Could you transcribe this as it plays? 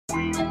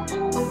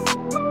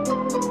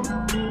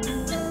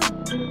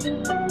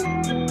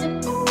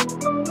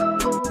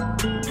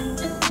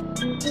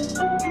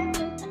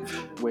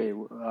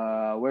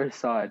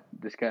Saad?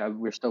 This guy,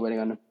 we're still waiting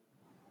on him.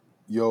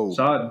 Yo.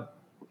 Saad.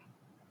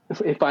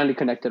 It finally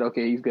connected.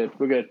 Okay, he's good.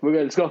 We're good.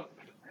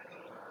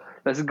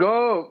 Let's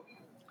go.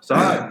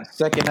 Saad.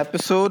 Second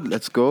episode.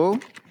 Let's go.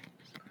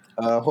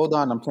 Hold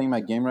on. I'm playing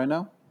my game right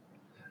now.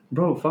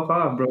 Bro, fuck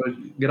off, bro.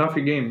 Get off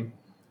your game.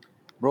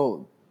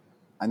 Bro,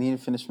 I need to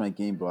finish my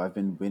game, bro. I've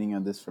been waiting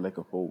on this for like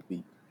a whole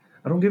week.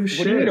 I don't give a What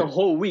shit. do you mean a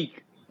whole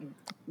week?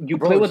 You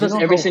Bro, play with do us you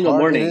know every how single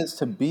hard morning. It is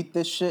to beat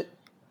this shit.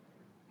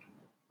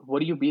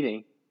 What are you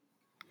beating?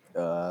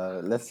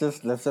 Let's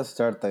just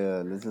start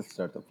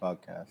the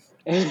podcast.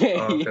 Okay.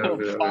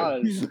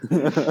 Pause.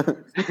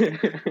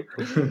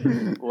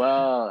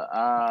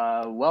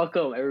 Well,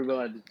 welcome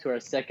everyone to our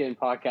second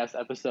podcast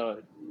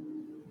episode.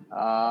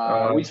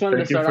 We just wanted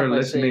to start off by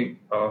listening.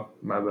 Oh,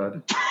 my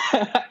bad.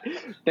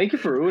 Thank you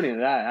for ruining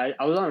that.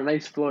 I was on a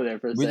nice flow there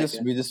for a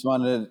second. We just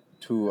wanted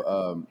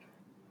to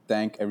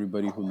thank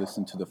everybody who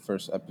listened to the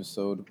first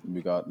episode.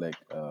 We got like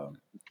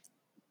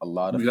a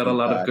lot of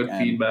good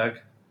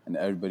feedback. And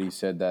everybody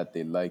said that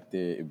they liked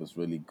it. It was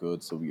really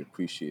good, so we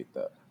appreciate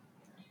that.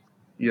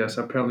 Yes,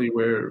 apparently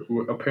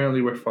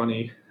we're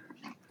funny.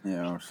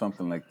 Yeah, or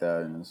something like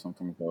that, and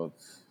something about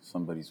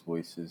somebody's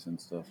voices and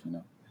stuff, you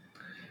know.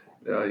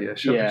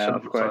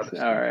 Of course.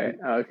 All right.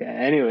 Okay.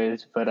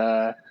 Anyways,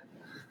 but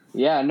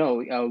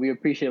we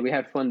appreciate it. We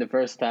had fun the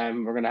first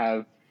time. We're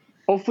gonna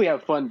hopefully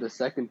have fun the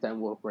second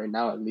time. Well, right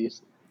now at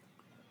least.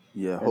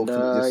 Yeah.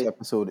 Hopefully this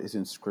episode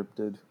isn't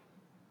scripted.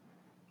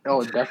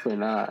 Oh, definitely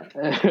not.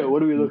 What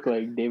do we look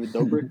like, David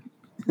Dobrik?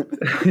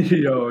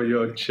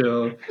 Yo,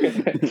 chill.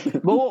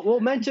 But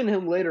we'll mention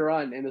him later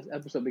on in this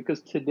episode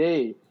because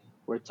today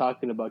we're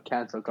talking about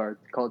cancel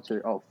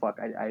culture. Oh fuck,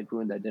 I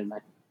ruined that, didn't I?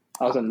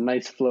 I was on a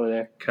nice flow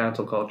there.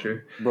 Cancel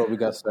culture. Bro, we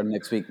gotta start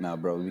next week now,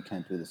 bro. We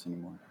can't do this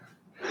anymore.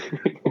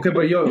 Okay,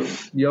 but yo,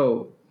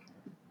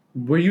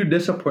 were you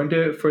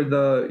disappointed for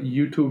the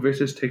YouTube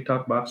versus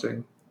TikTok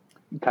boxing?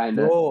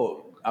 Kinda.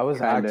 Bro, I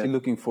was actually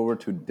looking forward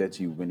to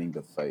Deji winning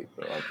the fight,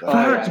 bro.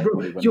 Facts, bro.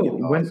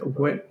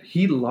 When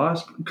he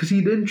lost, because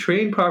he didn't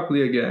train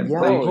properly again.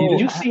 Yeah,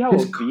 did you see how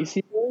obese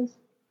he was?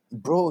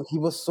 Bro, he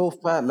was so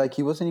fat. Like,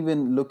 he wasn't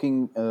even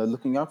looking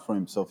out for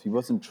himself. He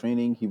wasn't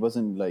training. He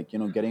wasn't,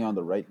 getting on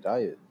the right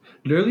diet.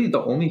 Literally,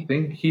 the only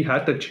thing he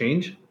had to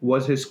change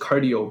was his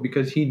cardio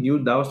because he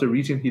knew that was the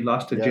reason he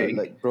lost to Jake.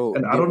 Like, bro,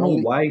 and I don't know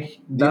why.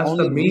 That's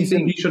the main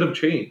thing he should have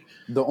changed.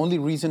 The only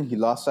reason he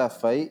lost that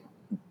fight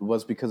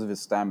was because of his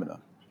stamina.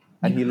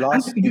 And he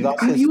was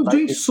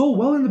doing so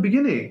well in the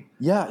beginning.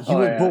 Yeah,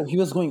 he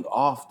was going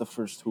off the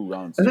first 2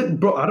 rounds. And then,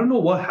 bro, I don't know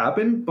what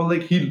happened, but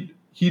like he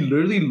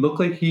literally looked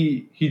like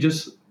he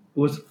just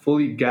was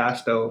fully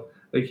gassed out.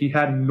 Like he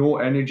had no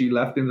energy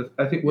left in the.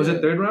 I think was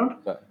it third round?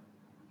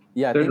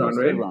 Yeah, third round,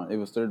 right? It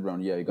was third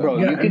round. Yeah, bro,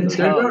 you can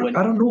tell.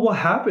 I don't know what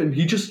happened.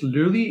 He just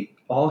literally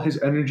all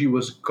his energy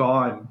was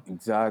gone.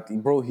 Exactly,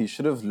 bro. He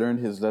should have learned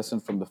his lesson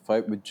from the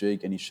fight with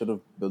Jake, and he should have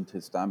built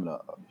his stamina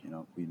up. You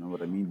know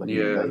what I mean? But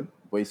he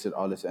wasted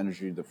all his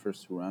energy the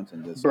first 2 rounds,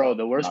 and this. Bro,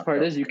 the worst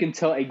part is you can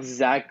tell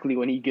exactly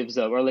when he gives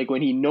up, or like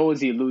when he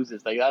knows he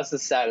loses. Like that's the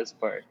saddest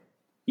part.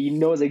 He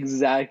knows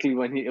exactly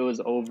when it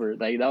was over.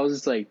 Like that was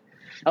just like.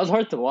 That was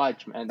hard to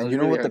watch, man. And you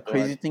know what the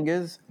crazy thing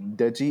is?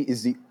 Deji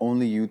is the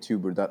only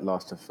YouTuber that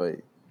lost a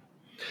fight.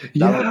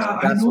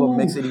 That's what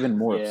makes it even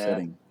more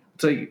upsetting.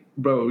 It's like,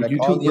 bro, like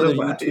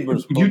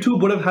YouTube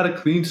would have had a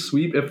clean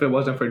sweep if it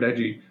wasn't for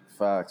Deji.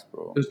 Facts,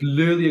 bro. There's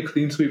literally a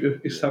clean sweep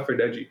except for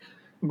Deji.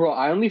 Bro,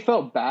 I only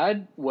felt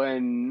bad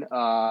when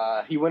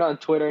he went on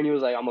Twitter and he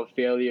was like, "I'm a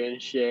failure"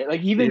 and shit.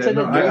 Like, he even said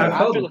that. I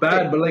felt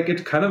bad, but like,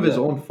 it's kind of his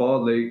own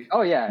fault. Like,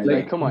 oh yeah,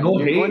 like come on, no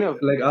hate.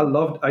 Like,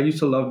 I used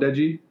to love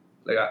Deji.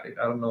 Like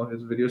I don't know,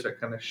 his videos are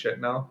kind of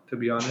shit now, to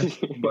be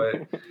honest.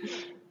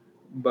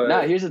 But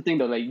nah, here's the thing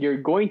though. Like you're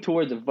going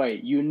towards a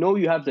fight, you know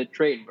you have to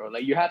train, bro.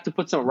 Like you have to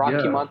put some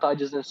Rocky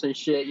montages and some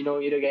shit. You know,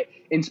 you to get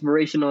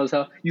inspirational as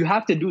hell. You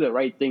have to do the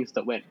right things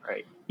to win,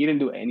 right? You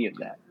didn't do any of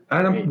that.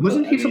 And right?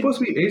 Wasn't he supposed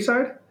to be A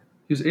side?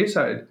 He was A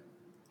side.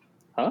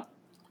 Huh?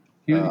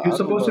 He was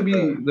supposed to be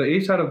the A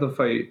side of the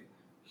fight.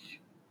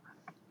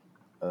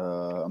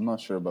 I'm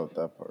not sure about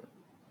that part.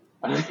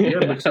 Yeah,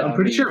 but I'm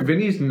pretty sure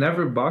Vinny's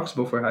never boxed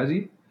before, has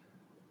he?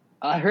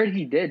 I heard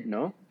he did,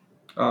 no?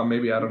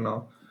 Maybe, I don't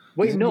know.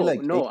 Wait, no,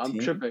 I'm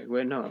tripping.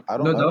 Wait, no. That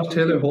was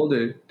Taylor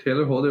Holder.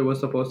 Taylor Holder was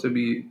supposed to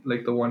be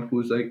like the one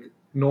who's like,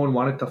 no one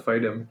wanted to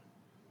fight him.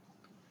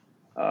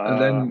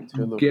 And then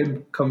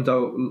Gib comes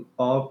out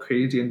all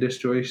crazy and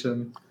destroys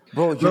him.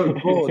 Bro,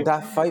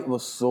 that fight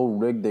was so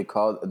rigged. They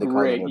called it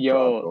rigged,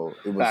 bro.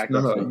 It was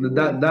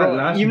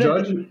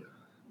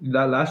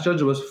that last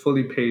judge was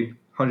fully paid.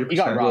 100%. He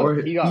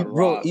got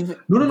robbed.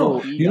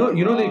 No.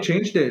 You know they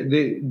changed it.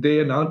 They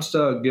announced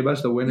Gib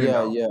as the winner.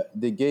 Yeah.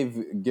 They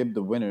gave Gib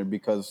the winner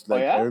because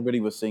everybody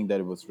was saying that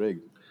it was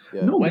rigged.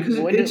 Yeah. No, because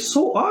it's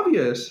so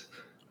obvious.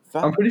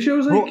 I'm pretty sure it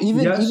was like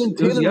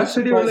it was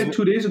yesterday or like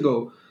 2 days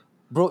ago.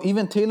 Bro,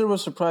 even Taylor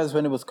was surprised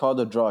when it was called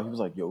a draw. He was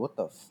like, "Yo, what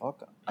the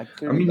fuck?"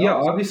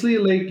 Obviously,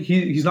 like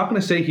he's not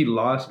gonna say he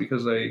lost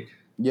because like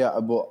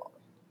but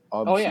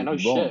obviously yeah, no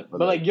he won't. shit.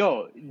 But like,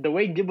 yo, the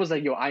way Gib was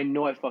like, yo, I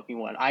know I fucking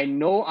won. I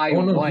know I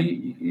Oh no, won.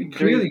 he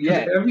clearly,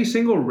 because every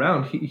single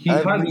round he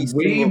had Every way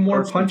single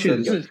more person said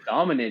punches. He was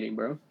dominating,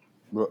 bro.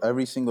 Bro,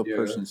 every single Yeah.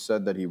 person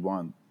said that he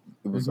won.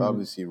 It was Mhm.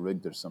 obviously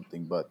rigged or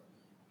something, but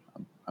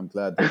I'm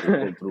glad that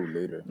they pulled through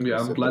later. Yeah,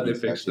 I'm said glad that they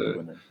he's fixed actually it. the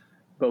winner.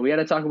 But we had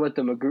to talk about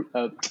the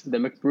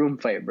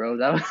McBroom fight, bro.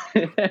 That was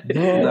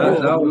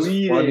That was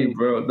funny, bleeding.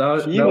 bro.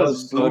 That He was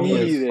was so Funny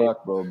funny. as bleeding.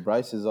 fuck, bro.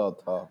 Bryce is all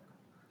talk.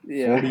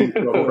 Yeah. 40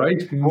 Bro,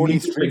 Bryce 40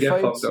 needed to street get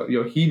fights? fucked up.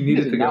 Yo, he He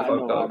needed did to get not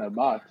fucked know how up. to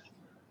box.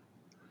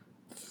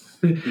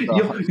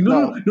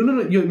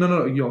 Yo,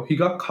 no. He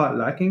got caught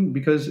lacking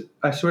because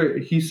I swear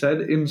he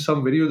said in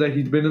some video that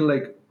he'd been in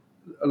like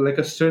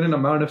a certain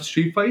amount of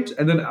street fights,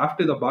 and then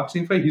after the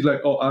boxing fight, he's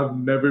like, "Oh, I've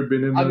never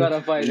been in I'm a not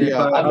a fighter.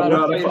 Yeah, fight. I'm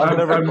not a fighter.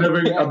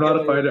 I'm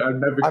not a fighter.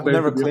 I've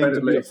never claimed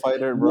to be a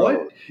fighter, bro.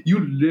 What? You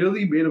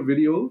literally made a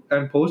video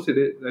and posted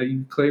it that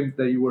you claimed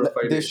that you were a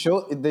fighter.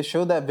 They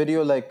show that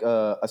video like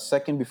a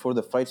second before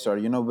the fight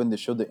started. You know, when they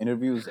show the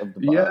interviews of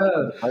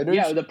the fighters?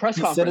 Yeah, the press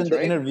he conference, said in the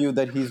right? interview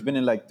that he's been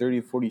in like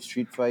 30, 40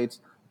 street fights.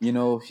 You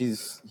know,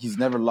 he's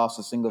never lost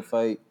a single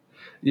fight.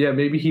 Yeah,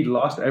 maybe he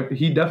lost.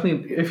 He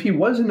definitely, if he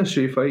was in a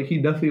street fight, he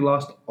definitely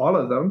lost all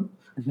of them.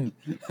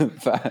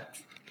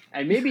 Facts.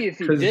 And maybe if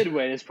he did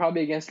win, it's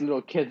probably against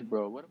little kids,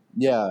 bro.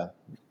 Yeah,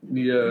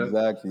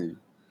 exactly.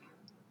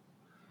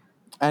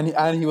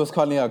 And he was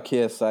calling out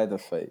KSI the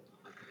fight.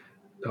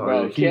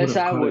 Bro,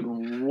 KSI would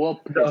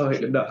whoop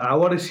his I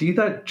want to see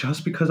that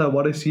just because I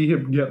want to see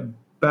him get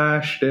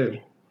bashed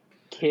in.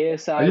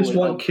 KSI I just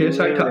want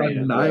KSI to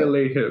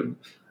annihilate him.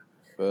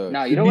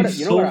 Now, you know what?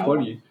 You know what?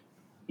 Funny.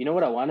 You know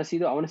what I want to see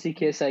though? I want to see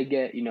KSI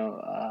get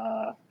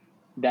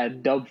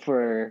that dub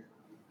for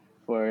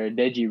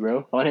Deji,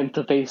 bro. I want him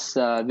to face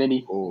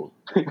Vinny. Oh.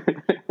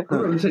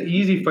 It's an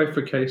easy fight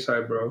for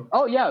KSI, bro.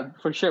 Oh yeah,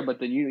 for sure. But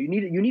then you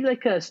need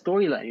like a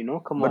storyline, you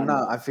know? Come on. But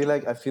nah, I feel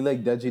like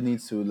Deji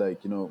needs to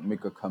like, you know,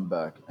 make a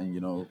comeback and,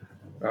 you know.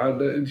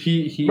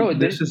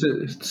 This is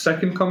his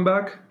second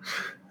comeback.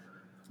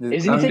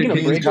 Is he taking a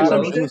break or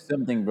something?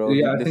 Something, bro.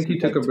 Yeah, I think he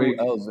took a break.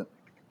 2 L's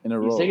in a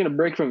row. He's taking a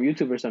break from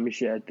YouTube or some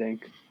shit, I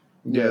think.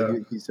 Yeah,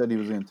 he said he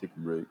was gonna take a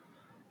break.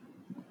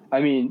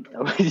 I mean,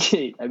 I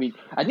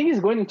think he's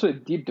going into a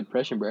deep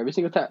depression, bro.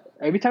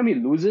 Every time he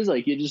loses,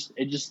 like it's so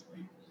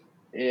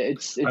bad.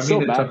 It's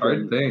a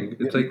hard thing.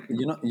 It's like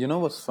you know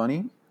what's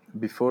funny?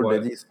 Before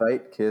Deji's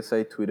fight,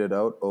 KSI tweeted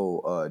out,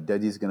 "Oh,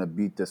 Deji's gonna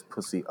beat this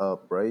pussy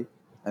up, right?"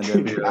 And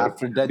then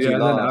after Deji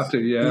lost,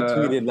 he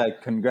tweeted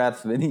like,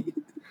 "Congrats, Vinny."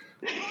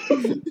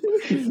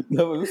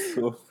 That was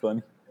so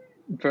funny,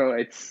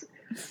 bro.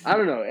 I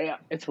don't know.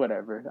 It's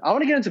whatever. I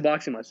want to get into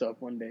boxing myself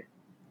one day.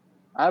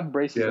 I have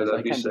braces, so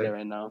I can't do that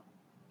right now.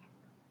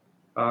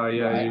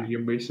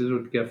 Your braces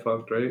would get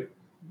fucked, right?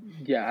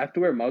 Yeah, I have to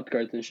wear mouth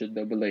guards and shit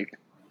though. But like,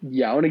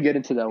 yeah, I want to get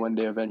into that one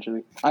day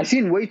eventually. I've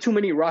seen way too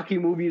many Rocky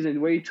movies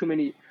and way too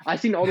many. I've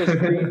seen all those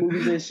Creed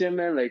movies and shit,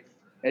 man. Like,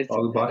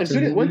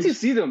 once you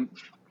see them,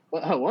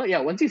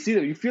 once you see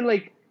them, you feel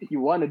like you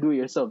want to do it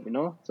yourself, you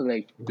know. So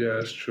like, yeah,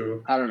 it's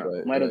true. I don't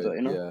know. Might as well,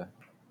 you know.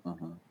 Yeah.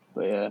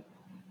 But yeah.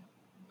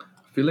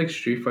 I feel like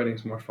street fighting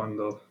is more fun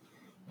though.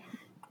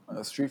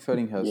 Street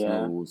fighting has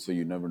no rules, so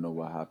you never know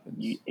what happens.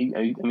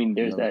 I mean,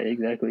 there's that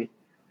exactly.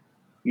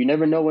 You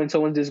never know when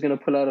someone's just gonna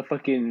pull out a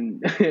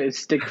fucking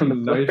stick from the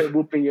floor,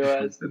 whooping your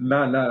ass.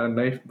 Not a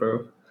knife,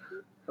 bro.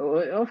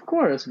 Of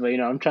course, but you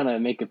know, I'm trying to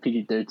make a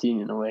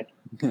PG-13 in a way.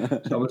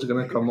 Someone's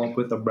gonna come up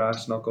with a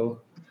brass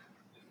knuckle,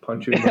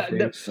 punch you in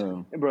the face.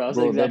 Bro,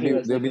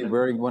 they'll be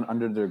wearing one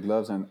under their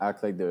gloves and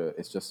act like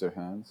it's just their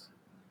hands.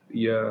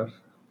 Yeah.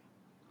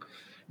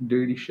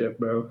 Dirty shit,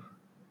 bro.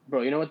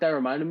 Bro, you know what that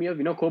reminded me of?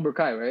 You know Cobra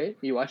Kai, right?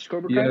 You watched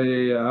Cobra Kai?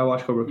 Yeah. I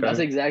watched Cobra Kai. That's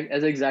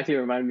exactly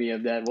reminded me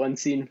of that one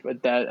scene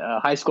with that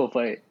high school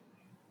fight.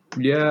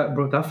 Yeah,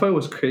 bro, that fight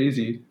was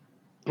crazy.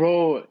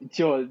 Bro,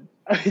 yo,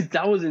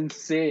 that was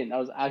insane. That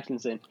was actually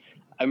insane.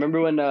 I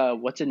remember when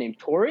what's her name,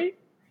 Tori?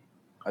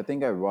 I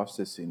think I watched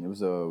this scene. It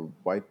was a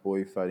white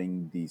boy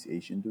fighting these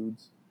Asian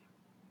dudes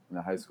in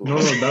a high school. No,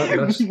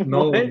 that's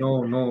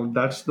no.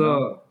 That's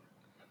the.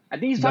 I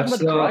think he's talking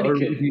about the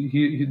Karate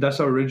Kid. That's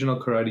the original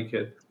Karate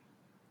Kid.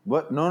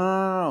 What?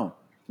 No.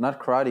 Not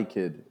Karate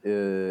Kid.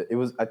 It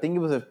was. I think it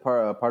was a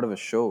part of a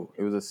show.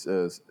 It was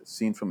a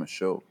scene from a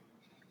show.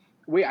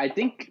 Wait,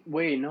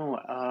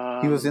 no.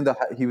 He was in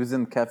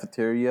the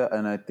cafeteria,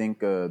 and I think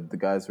the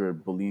guys were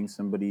bullying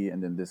somebody,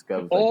 and then this guy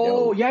was like,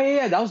 "Oh,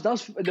 yeah. That was the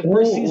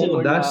first season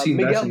when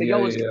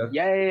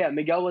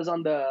Miguel was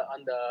on the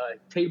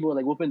table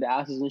like whooping the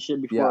asses and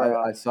shit before.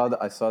 Yeah, I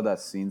saw that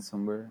scene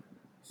somewhere.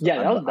 So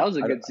that was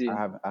a good scene.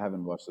 I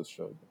haven't watched this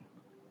show.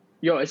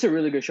 Yo, it's a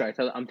really good show.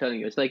 I'm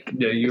telling you, it's like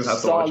you have to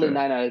solid watch it.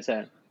 9 out of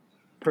 10.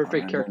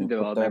 Perfect character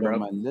development, bro. On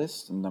my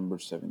list, number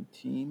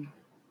 17.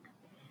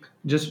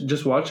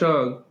 Just watch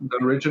the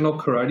original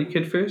Karate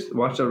Kid first.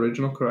 Watch the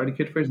original Karate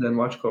Kid first, then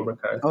watch Cobra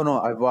Kai. Oh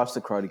no, I've watched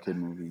the Karate Kid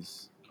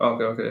movies.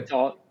 Okay.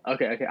 Oh,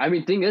 okay. I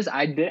mean, thing is,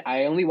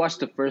 I only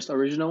watched the first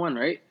original one,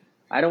 right?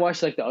 I don't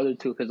watch like the other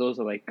two because those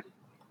are like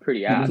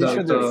pretty ass.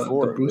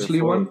 The Bruce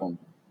Lee one.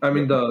 I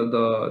mean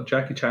the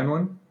Jackie Chan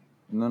one.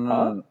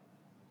 No.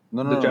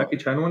 The Jackie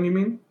Chan one, you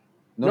mean?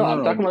 No,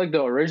 I'm talking about like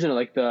the original,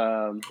 like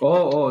the. The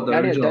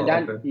original.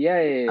 Okay.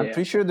 Yeah. I'm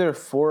pretty sure there are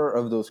 4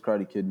 of those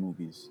Karate Kid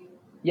movies.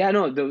 Yeah,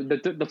 no,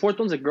 the fourth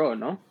one's a girl,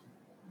 no?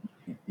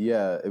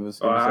 Yeah, it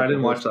was. I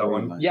didn't watch that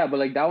one. Yeah, but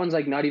like that one's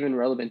like not even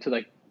relevant to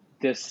like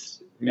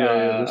this. The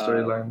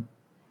storyline.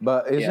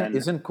 But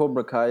isn't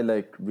Cobra Kai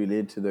like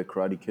related to the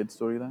Karate Kid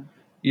storyline?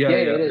 Yeah,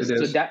 it is. So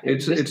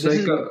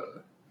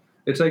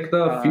it's like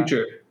the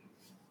future.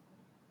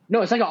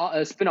 No, it's like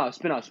a spin-off.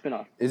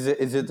 Is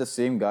it the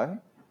same guy?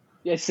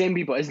 Yeah, same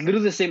people. It's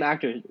literally the same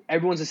actors.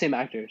 Everyone's the same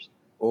actors.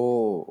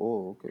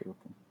 Oh, okay.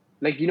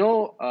 Like,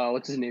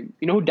 what's his name?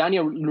 You know who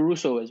Daniel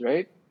LaRusso is,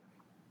 right?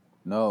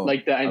 No.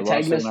 Like the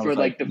antagonist for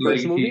like the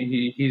first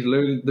movie? He's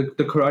literally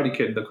the Karate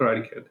Kid. The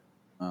Karate Kid.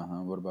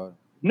 What about it?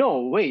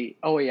 No, wait.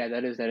 Oh, yeah,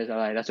 that is I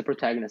lied. That's a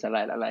protagonist. I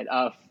lied.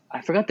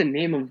 I forgot the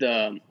name of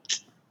the...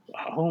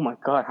 Oh, my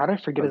God. How did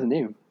I forget his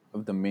name?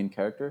 Of the main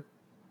character?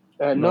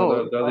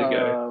 No. The other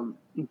guy.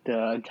 The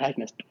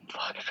antagonist.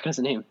 Fuck, I forgot his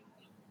name.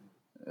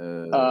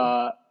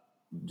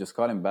 Just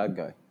call him bad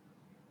guy.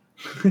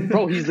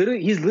 Bro, he's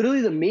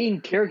literally the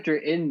main character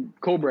in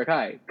Cobra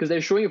Kai because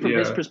they're showing it from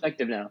his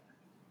perspective now.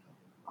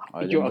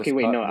 Okay,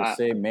 wait, no.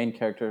 Say main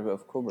character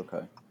of Cobra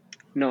Kai.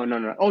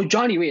 No. Oh,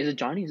 Johnny. Wait, is it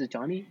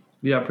Johnny?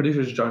 Yeah, pretty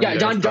sure it's Johnny.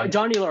 Yeah,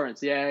 Johnny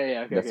Lawrence.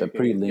 Yeah. Okay, That's a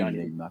pretty lame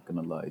name. Not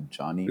gonna lie,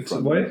 Johnny. It's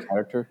what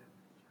character?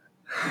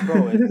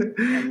 Bro,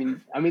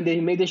 I mean, they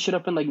made this shit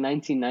up in like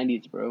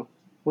 1990s, bro.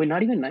 Wait,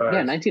 not even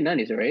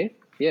 1990s, right?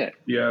 Yeah.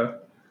 Yeah.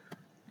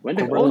 When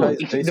did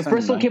the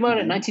first one came out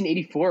in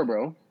 1984,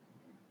 bro?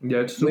 Yeah,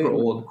 it's super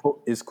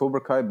old. Is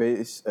Cobra Kai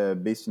based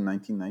in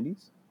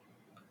 1990s?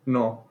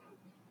 No.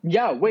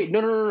 Yeah, wait,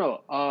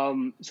 no.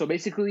 So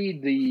basically,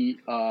 the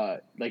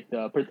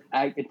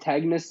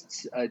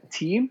antagonist's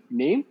team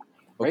name,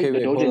 right? Okay, the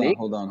dojo name,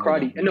 hold on.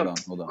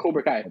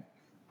 Cobra Kai.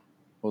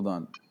 Hold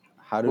on.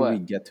 How did we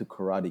get to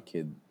Karate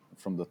Kid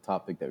from the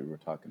topic that we were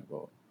talking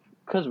about?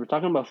 Because we're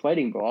talking about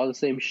fighting, bro. All the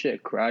same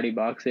shit: karate,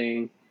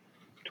 boxing,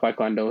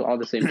 taekwondo, all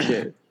the same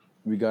shit.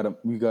 We gotta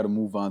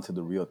move on to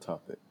the real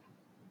topic.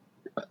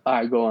 All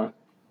right, go on.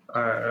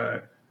 All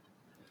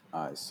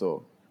right.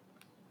 So.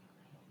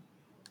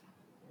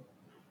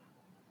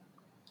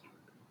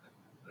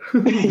 All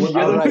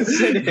right.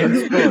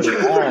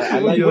 I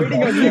like what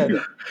you said.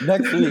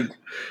 Next week,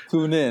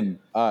 tune in.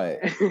 All right.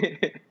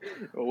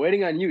 We're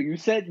waiting on you. You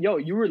said,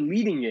 you were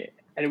leading it,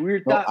 and we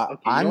were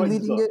I'm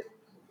leading it.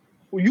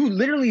 Well, you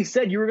literally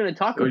said you were going to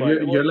talk about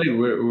it. You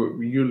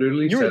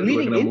literally said we're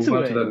going to move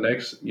on to the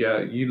next. Yeah,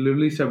 you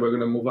literally said we're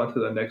going to move on to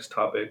the next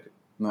topic.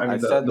 No, I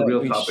said the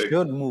real topic.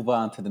 Should move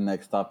on to the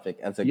next topic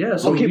as a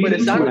okay, but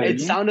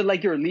it sounded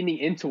like you were leaning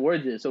in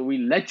towards it, so we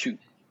let you.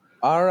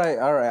 All right.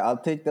 I'll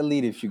take the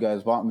lead if you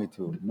guys want me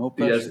to. No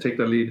pressure. Yes, take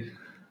the lead.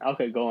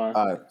 Okay, go on.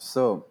 All right.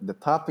 So the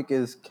topic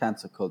is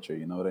cancel culture.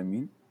 You know what I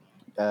mean?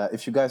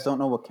 If you guys don't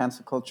know what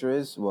cancel culture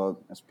is, well,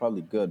 it's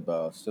probably good, but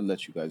I'll still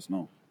let you guys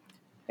know.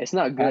 It's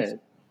not good.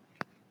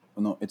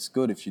 No, it's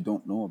good if you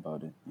don't know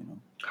about it. You know.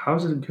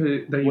 How's it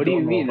good that you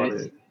don't know about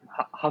it?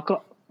 How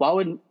come? Why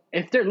would?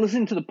 If they're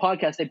listening to the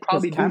podcast, they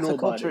probably do know about it. Cancel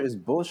culture is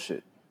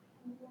bullshit.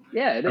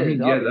 Yeah, it is. I mean,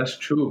 yeah, that's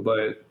true,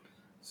 but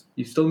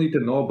you still need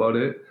to know about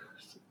it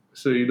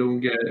so you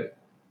don't get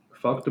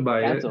fucked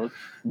by canceled.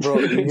 It.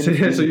 Bro,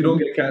 so you don't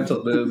get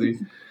canceled, literally.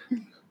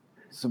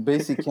 So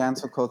basic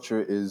cancel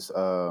culture is,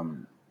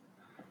 I'm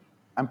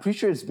pretty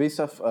sure it's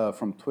based off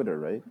from Twitter,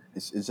 right?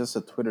 It's just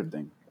a Twitter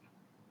thing.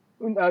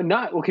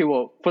 Not okay.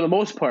 Well, for the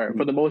most part.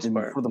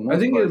 I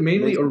think it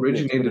mainly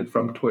originated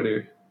from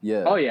Twitter.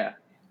 Yeah. Oh yeah.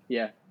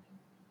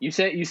 You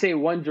say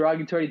one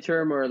derogatory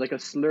term or like a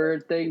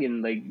slurred thing,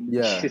 and like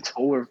it's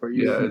over for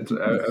you. Yeah,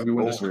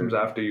 everyone just comes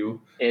after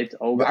you. It's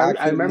over.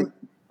 I remember.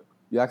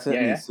 You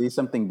accidentally say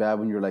something bad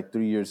when you're like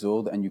 3 years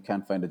old, and you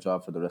can't find a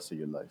job for the rest of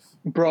your life.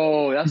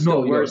 Bro, that's the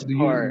worst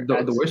part.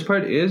 The worst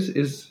part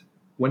is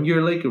when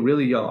you're like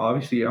really young.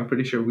 Obviously, I'm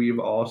pretty sure we've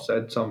all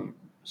said some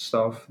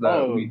stuff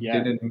that we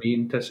didn't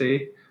mean to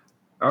say,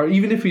 or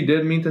even if we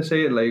did mean to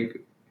say it,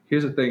 like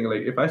here's the thing,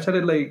 like if I said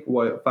it like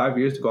 5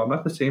 years ago, I'm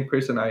not the same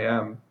person I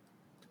am.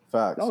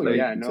 Facts. Oh like,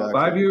 yeah, no. Exactly.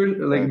 5 years,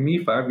 like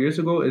me 5 years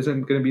ago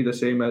isn't gonna be the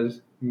same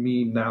as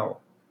me now.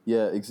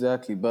 Yeah,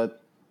 exactly.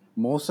 But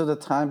most of the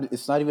time,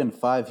 it's not even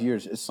 5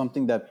 years. It's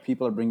something that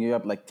people are bringing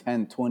up like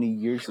 10, 20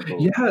 years ago.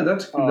 Yeah,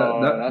 that's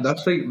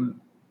like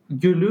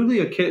you're literally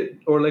a kid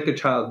or like a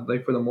child,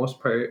 like for the most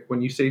part,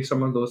 when you say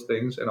some of those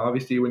things. And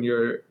obviously, when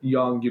you're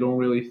young, you don't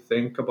really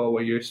think about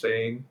what you're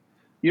saying.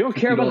 You don't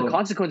care about the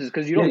consequences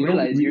because you don't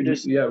realize you're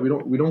just. Yeah, we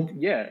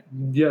don't. Yeah.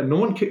 Yeah, no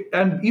one cared.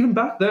 And even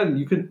back then,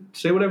 you could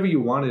say whatever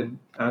you wanted,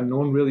 and no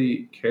one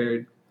really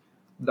cared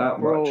that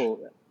much.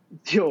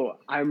 Yo,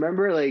 I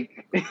remember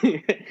like.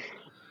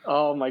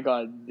 Oh my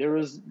God! There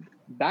was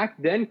back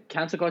then.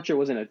 Cancel culture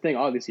wasn't a thing,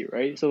 obviously,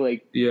 right? So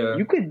like,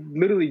 you could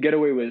literally get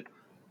away with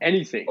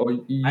anything. Or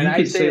you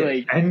could say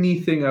like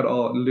anything at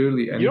all,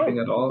 literally anything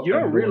at all. You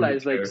don't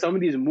realize like some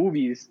of these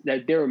movies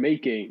that they were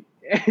making,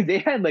 they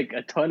had like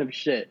a ton of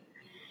shit.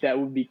 that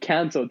would be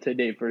canceled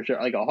today for sure.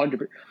 Like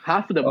 100%.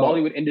 Half of the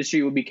Bollywood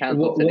industry would be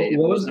canceled today.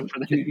 What was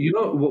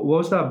what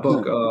was that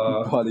book?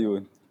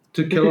 Bollywood.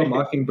 To Kill a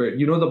Mockingbird.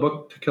 You know the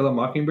book To Kill a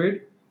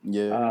Mockingbird?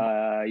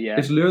 Yeah. Yeah.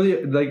 It's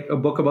literally like a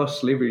book about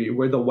slavery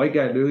where the white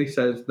guy literally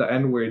says the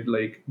N-word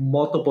like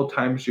multiple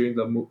times during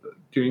the book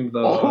and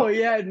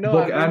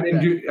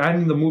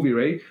in the movie,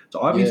 right? So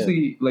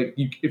obviously, like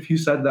if you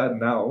said that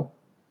now,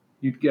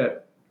 you'd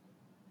get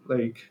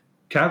like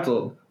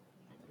canceled.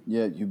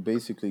 Yeah, you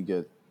basically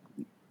get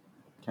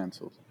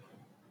canceled.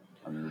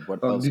 I mean,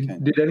 what else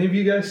did any of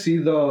you guys see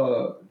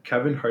the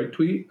Kevin Hart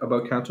tweet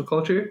about cancel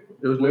culture?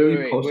 It was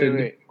literally posted.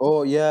 Wait.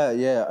 Oh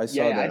yeah, I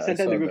saw that. I sent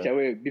that in the group chat.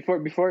 Wait, before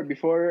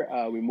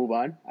we move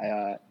on,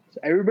 so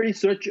everybody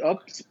search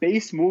up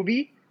Space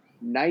Movie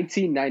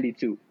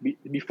 1992.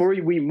 Before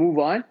we move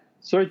on,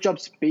 search up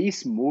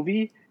Space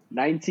Movie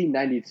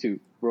 1992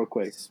 real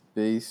quick.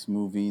 Space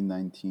Movie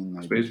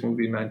 1992. Space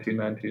Movie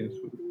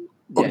 1992.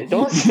 Yeah,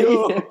 don't say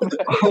it.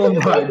 Oh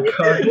my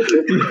god.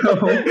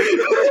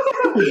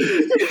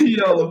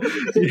 Yo.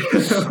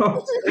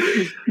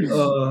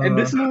 And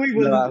this movie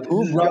was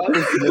who brought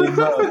this name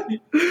up?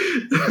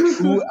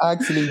 Who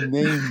actually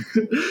named?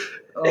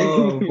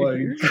 Oh my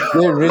god.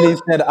 They really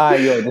said,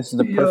 this is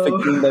the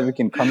perfect thing that we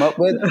can come up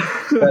with.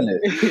 Spell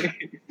it.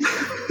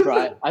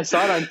 Right. I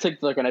saw it on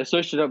TikTok and I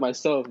searched it up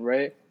myself,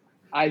 right?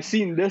 I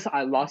seen this,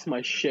 I lost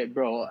my shit,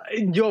 bro.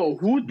 Yo,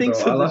 who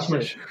thinks of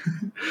this shit?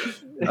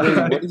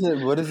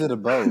 What is it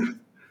about?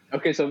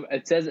 Okay, so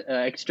it says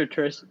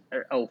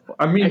extraterrestrial.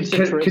 I mean,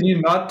 can you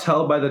not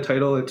tell by the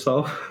title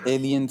itself?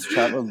 Aliens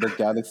travel the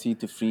galaxy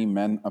to free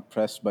men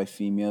oppressed by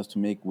females to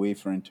make way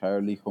for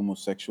entirely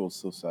homosexual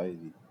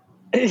society.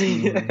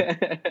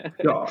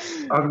 Yo,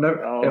 I've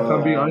never. If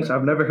I'm being honest,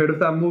 I've never heard of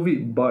that movie,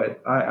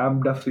 but I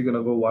am definitely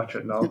gonna go watch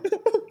it now.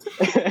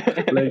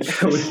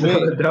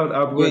 Without a doubt,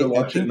 I'm going to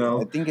watch it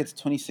now. I think it's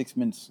 26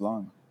 minutes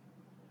long.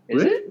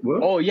 Is it?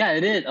 What? Oh yeah,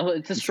 it is. Oh,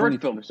 it's a short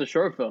film. It's a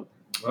short film.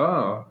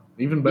 Oh,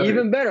 even better.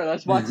 Even better.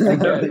 Let's watch it.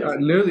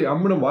 Literally,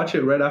 I'm gonna watch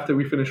it right after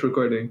we finish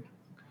recording.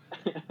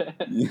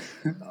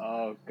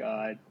 Oh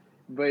god.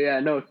 But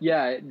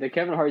the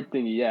Kevin Hart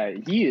thing. Yeah,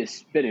 he is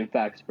spitting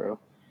facts, bro.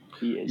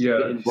 He is.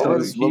 Yeah. What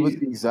was the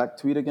exact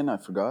tweet again? I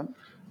forgot.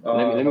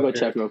 Let me go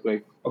check real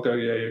quick. Okay.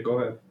 Yeah. Go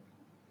ahead.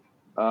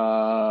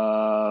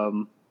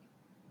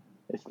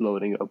 It's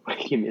loading up.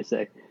 Give me a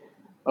sec.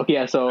 Okay,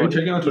 yeah. So are you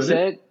checking on Twitter? He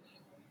said,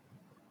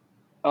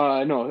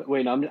 no,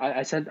 wait. No,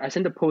 I sent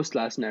a post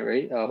last night,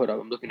 right? Hold on,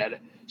 I'm looking at it.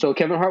 So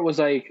Kevin Hart was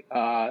like,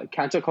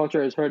 cancel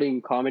culture is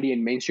hurting comedy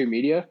and mainstream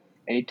media,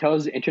 and he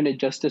tells internet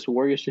justice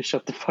warriors to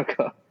shut the fuck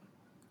up.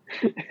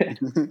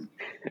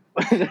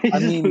 I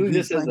mean,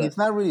 he's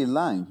not really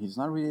lying. He's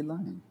not really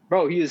lying.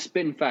 Bro, he is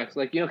spitting facts.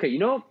 Like,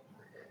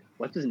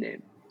 what's his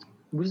name?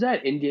 Who's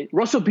that Indian?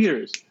 Russell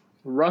Peters.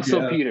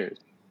 Peters.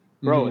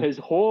 Bro, his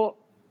whole,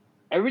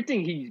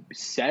 everything he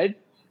said,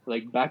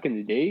 like back in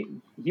the day,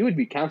 he would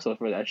be canceled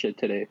for that shit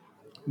today.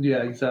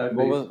 Yeah,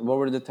 exactly. What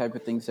were the type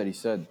of things that he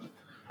said?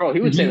 Bro, he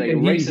would say like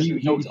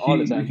racist jokes all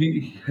the time.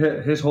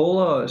 His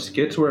whole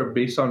skits were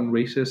based on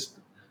racist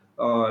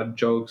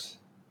jokes.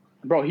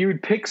 Bro, he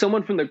would pick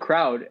someone from the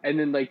crowd and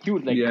then like he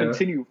would like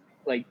continue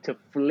like to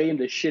flame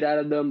the shit out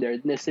of them, their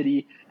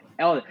ethnicity.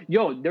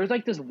 Yo, there's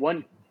like this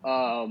one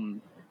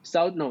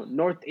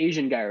North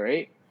Asian guy,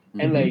 right?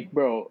 And like,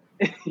 bro,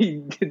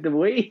 the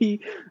way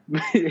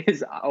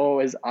his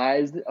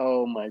eyes,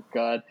 oh my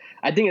god.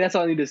 I think that's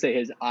all I need to say,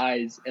 his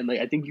eyes. And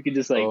like I think you could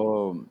just like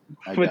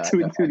put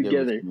two and two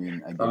together.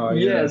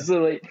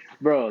 So like,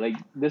 bro, like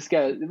this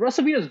guy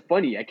Russell Peters is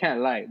funny, I can't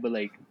lie, but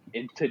like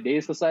in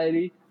today's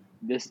society,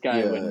 this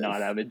guy would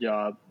not have a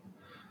job.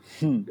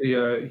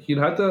 Yeah, he'd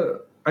have to.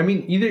 I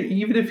mean,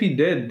 even if he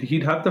did,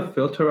 he'd have to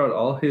filter out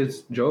all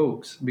his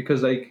jokes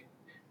because, like,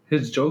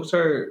 his jokes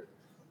are,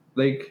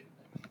 like,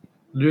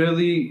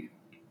 literally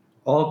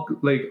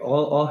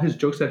all his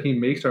jokes that he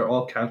makes are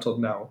all canceled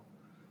now.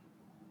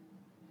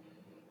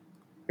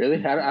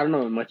 Really, I don't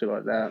know much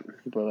about that,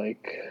 but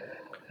like.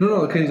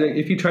 No, because like,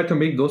 if he tried to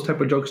make those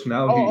type of jokes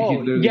now, he'd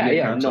literally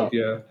get canceled. No.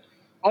 Yeah.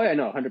 Oh yeah,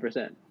 no,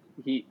 100%.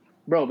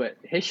 Bro, but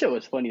his shit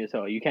was funny as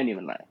hell. You can't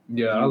even lie.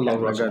 Yeah, I love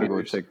Russell Peters. I gotta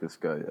go check this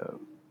guy out.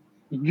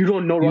 You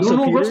don't know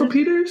Russell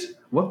Peters?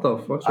 What the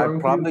fuck's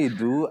wrong with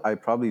you? I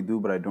probably do,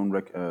 but I don't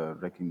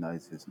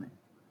recognize his name.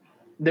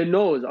 The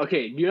nose.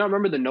 Okay, do you not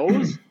remember the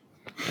nose?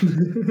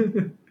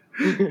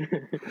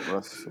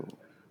 Russell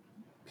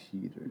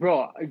Peters.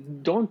 Bro,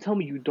 don't tell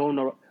me you don't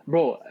know.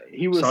 Bro,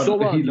 he was so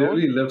well known. He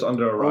literally lives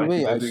under a rock. Oh,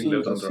 wait, I've seen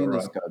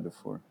this guy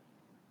before.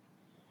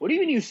 What do you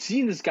mean you've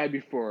seen this guy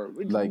before?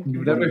 Like,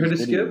 you've never heard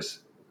his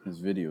skits? His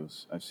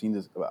videos. I've seen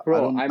this.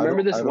 Bro, I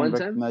remember this one time. I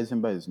don't recognize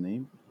him by his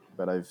name,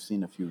 but I've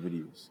seen a few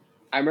videos.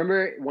 I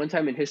remember one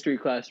time in history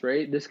class,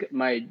 right? This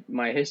my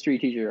history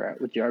teacher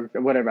with geography,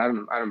 whatever. I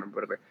don't remember,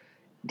 whatever.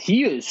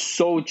 He is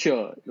so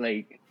chill.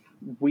 Like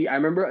I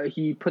remember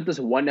he put this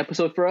one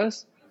episode for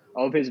us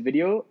of his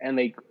video, and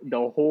like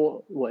the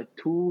whole for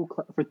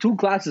 2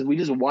 classes we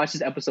just watched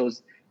his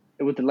episodes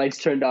with the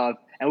lights turned off,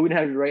 and we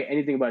didn't have to write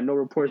anything about no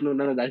reports, none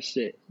of that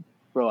shit.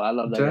 Bro, I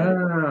love that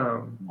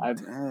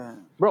guy.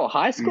 Bro,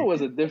 high school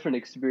was a different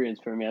experience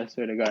for me, I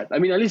swear to God. I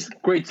mean, at least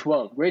grade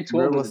 12. Grade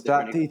 12 was a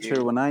different teacher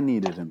experience. When I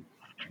needed him.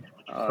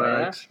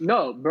 Yeah?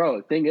 No,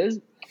 bro, thing is,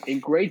 in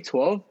grade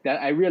 12,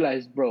 that I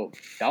realized, bro,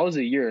 that was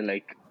a year,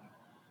 like,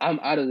 I'm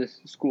out of this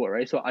school,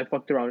 right? So I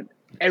fucked around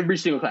every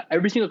single class.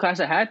 Every single class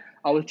I had,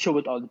 I would chill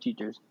with all the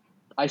teachers.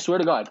 I swear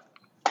to God.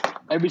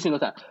 Every single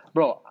time.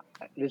 Bro,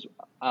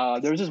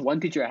 there was this one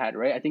teacher I had,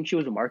 right? I think she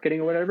was in marketing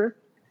or whatever.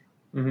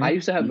 Mm-hmm. I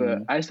used to have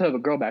a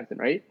girl back then,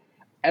 right?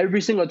 Every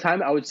single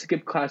time I would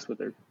skip class with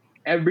her.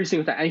 Every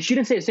single time. And she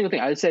didn't say a single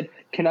thing. I said,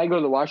 "Can I go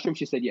to the washroom?"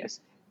 She said yes.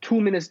 2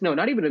 minutes, no,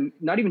 not even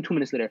 2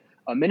 minutes later.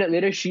 A minute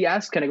later, she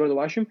asked, "Can I go to the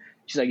washroom?"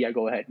 She's like, "Yeah,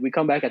 go ahead." We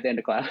come back at the end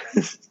of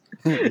class.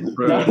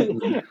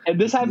 And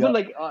this happened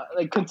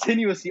like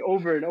continuously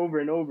over and over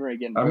and over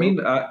again. Bro.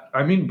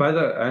 I mean, by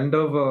the end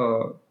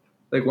of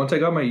like once I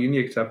got my uni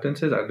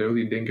acceptances, I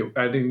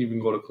didn't even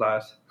go to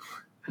class.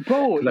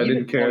 Bro, I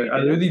didn't care. I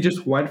really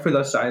just went for the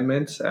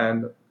assignments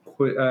and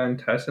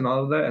tests and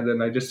all of that, and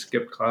then I just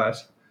skipped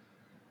class.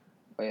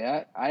 But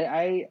yeah,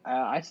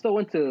 I still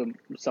went to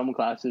some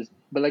classes,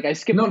 but like I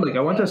skipped. No, like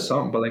I went to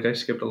some, but like I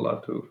skipped a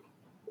lot too.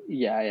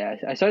 Yeah.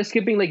 I started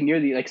skipping like near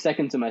the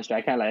second semester.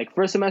 I kind of like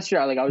first semester.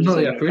 I was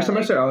just, first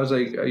semester I was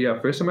like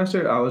first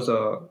semester I was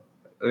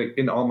like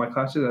in all my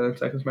classes, and then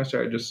second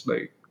semester I just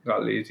like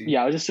got lazy.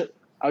 Yeah, I was just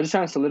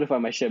trying to solidify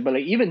my shit, but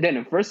like even then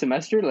in first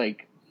semester,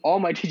 like all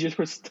my teachers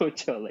were still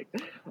chill. Like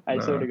I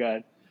swear to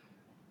God,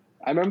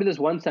 I remember this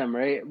one time,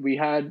 right? We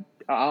had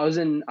I was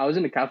in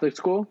a Catholic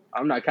school.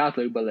 I'm not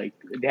Catholic, but like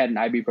they had an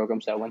IB program,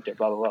 so I went to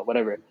blah blah blah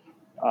whatever.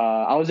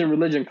 I was in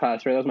religion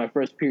class, right? That was my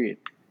first period.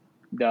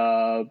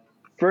 The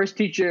first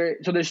teacher,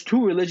 so there's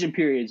 2 religion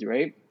periods,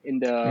 right? In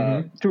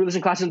the 2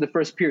 religion classes in the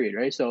first period,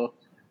 right? So,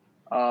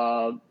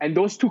 and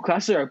those 2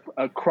 classes are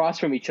across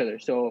from each other.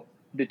 So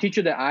the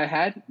teacher that I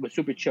had was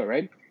super chill,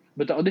 right?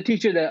 But the other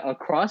teacher that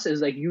across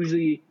is like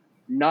usually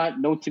not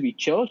known to be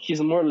chill. She's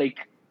more like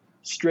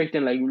strict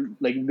and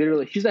like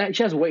literally, she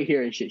has white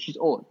hair and shit. She's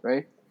old,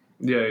 right?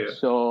 Yeah.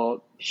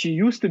 So she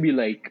used to be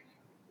like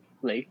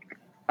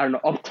I don't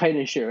know, uptight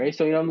and shit, right?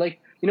 So I'm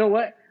like, you know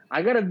what?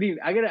 I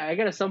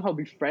gotta somehow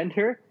befriend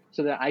her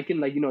so that I can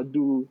like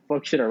do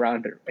fuck shit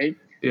around her, right?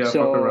 Yeah, fuck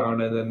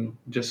around and then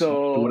just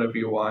do whatever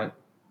you want.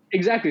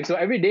 Exactly. So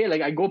every day,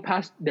 like I go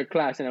past their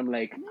class and I'm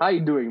like, "How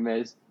you doing,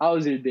 miss?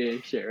 How's your day?"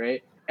 and shit,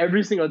 right?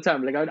 Every single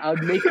time, like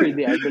I'd make her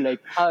day. I'd be like,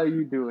 "How are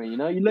you doing? You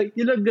look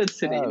good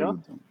today,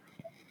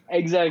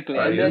 Exactly.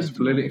 And then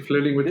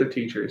flirting with the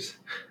teachers.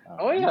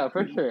 Oh yeah,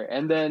 for sure.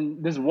 And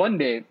then this one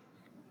day,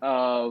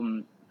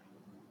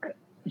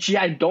 she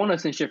had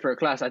donuts and shit for her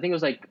class. I think it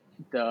was like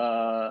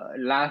the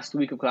last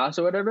week of class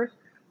or whatever.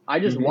 I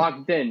just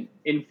walked in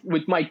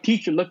with my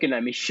teacher looking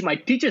at me. My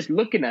teacher's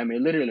looking at me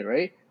literally,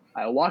 right?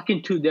 I walk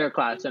into their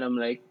class and I'm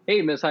like,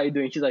 "Hey, miss, how you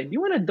doing?" She's like, "Do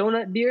you want a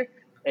donut, dear?"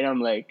 And I'm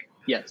like,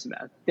 "Yes,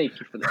 man. Thank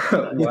you for the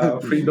donut." Wow,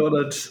 free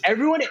donuts.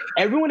 Everyone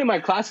in my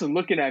class is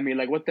looking at me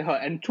like, "What the hell?"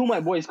 And 2 of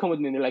my boys come with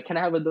me and they're like, "Can I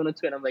have a donut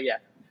too?" And I'm like, "Yeah."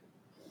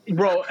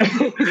 Bro,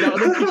 the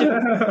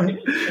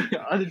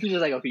other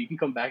teacher's like, "Okay, you can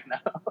come back now."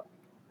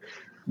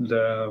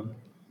 Damn.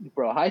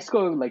 Bro, high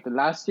school, like the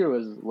last year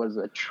was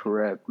a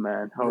trip,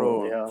 man.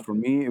 Bro, for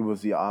me, it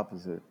was the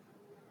opposite.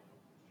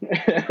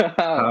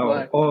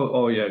 How?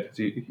 Oh yeah, because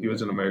he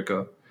was in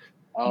America.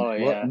 Oh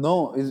yeah. Well,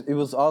 no, it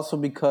was also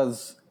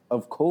because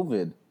of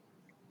COVID.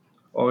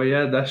 Oh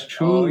yeah, that's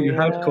true. You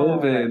had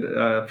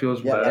COVID.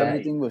 Feels bad.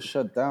 Everything was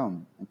shut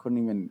down. I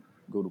couldn't even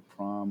go to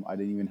prom. I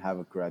didn't even have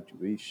a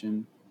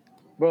graduation.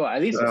 Bro,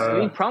 at least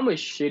prom was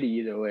shitty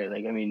either way.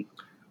 Like I mean,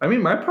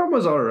 my prom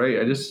was alright.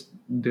 I just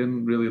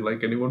didn't really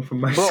like anyone from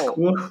my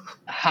school.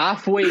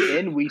 Halfway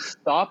in, we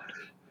stopped.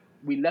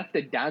 We left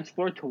the dance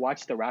floor to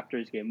watch the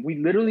Raptors game. We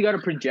literally got a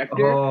projector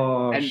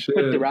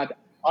put the Raptors.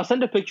 I'll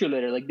send a picture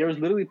later. Like there was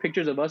literally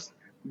pictures of us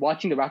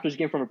watching the Raptors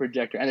game from a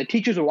projector, and the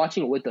teachers were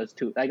watching it with us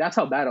too. Like that's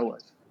how bad it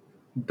was.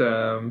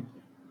 Damn.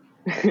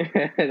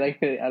 Like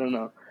I don't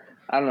know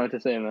what to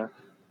say, man.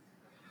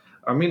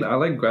 I mean, I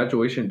like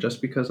graduation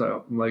just because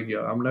I'm like,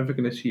 I'm never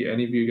gonna see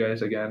any of you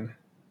guys again,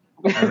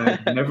 and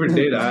I never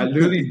did. I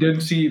literally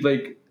didn't see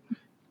like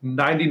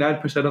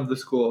 99% of the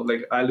school.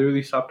 Like I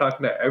literally stopped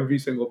talking to every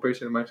single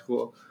person in my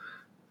school.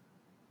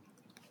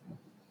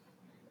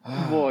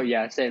 Well,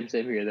 yeah, same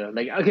here though.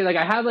 Like okay, like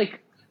I have like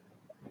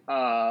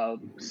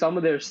some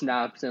of their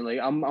snaps and like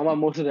I'm on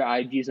most of their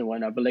IGs and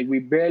whatnot, but like we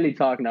barely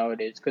talk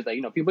nowadays because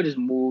like people just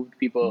moved.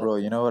 Bro,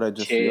 you know what I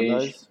just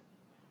realized?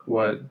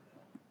 What?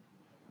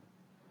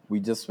 We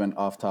just went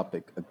off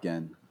topic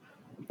again.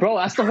 Bro,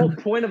 that's the whole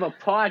point of a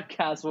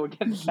podcast. We'll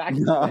get back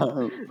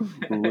to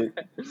it.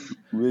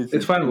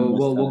 It's fine.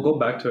 We'll go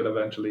back to it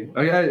eventually.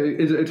 Oh, yeah,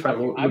 it's fine.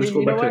 We'll just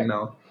go back to it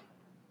now.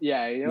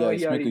 Yeah, you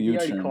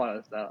already called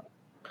us out.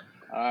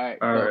 All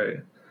right.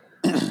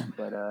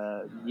 But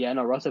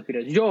no, Russell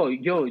Peters. Yo,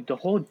 the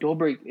whole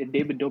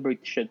David Dobrik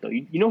shit though.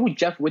 You know who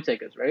Jeff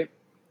Wittek is, right?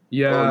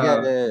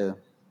 Yeah. Yeah.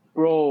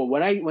 Bro,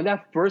 when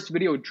that first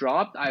video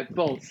dropped, I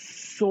felt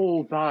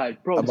so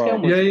bad, bro. This guy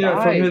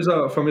almost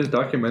died. From his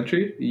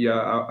documentary. I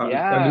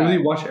literally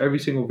Yeah. watched every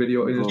single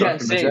video in his Yeah,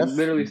 documentary. same.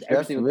 Literally every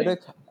Jeff single thing.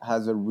 Riddick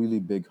has a really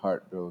big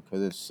heart, bro.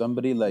 Because if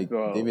somebody like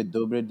David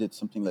Dobrik did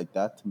something like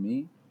that to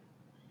me,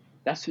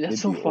 that's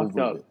so fucked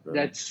up.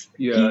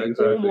 He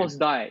almost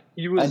died.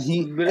 He was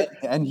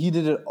and he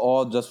did it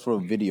all just for a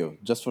video,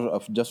 just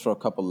for a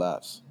couple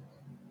laughs.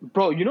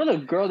 Bro, you know the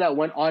girl that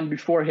went on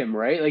before him,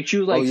 right? Like she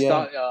was like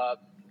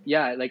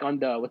like on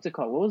the what's it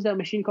called? What was that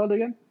machine called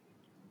again?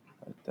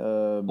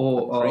 Crane.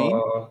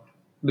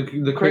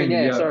 The crane.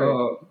 Yeah.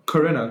 Sorry.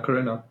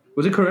 Corinna.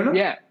 Was it Corinna?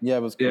 Yeah. Yeah,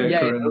 it was. Corinna.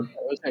 Yeah, it was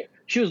like,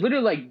 she was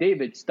literally like,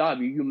 David, stop!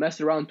 You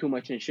mess around too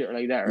much and shit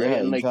like that, right? Yeah,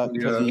 and exactly.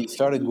 Because he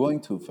started going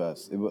too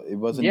fast. It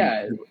wasn't.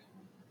 Yeah. It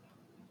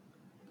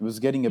was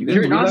getting a bit.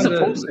 You're not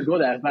supposed to go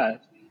that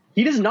fast.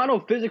 He does not know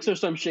physics or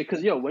some shit.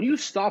 Because when you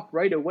stop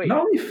right away,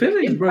 not only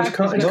physics, bro. It's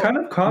kind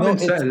of common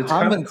sense. It's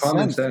kind of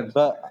common sense.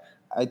 But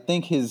I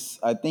think his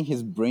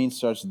brain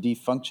starts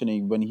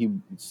defunctioning when he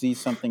sees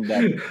something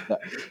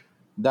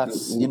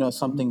that's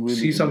something really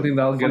see something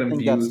that'll get him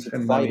views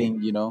and exciting,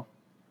 money.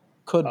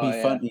 Could be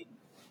funny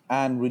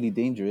and really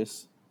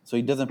dangerous. So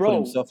he doesn't put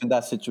himself in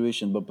that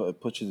situation, but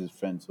pushes his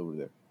friends over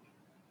there.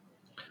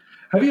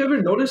 Have you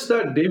ever noticed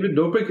that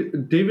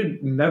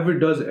David never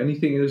does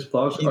anything in his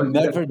vlogs? He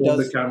never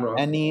does the camera.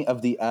 Any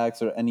of the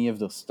acts or any of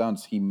the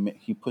stunts.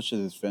 He pushes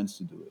his friends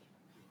to do it.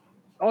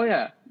 Oh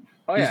yeah.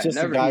 He's just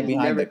a guy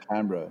behind the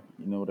camera.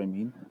 You know what I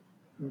mean?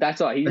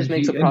 That's all. He just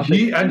makes a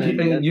profit.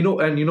 And you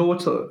know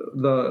what's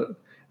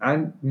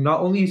and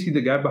not only is he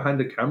the guy behind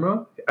the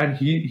camera, and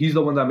he's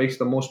the one that makes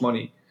the most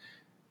money.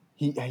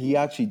 He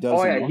actually does.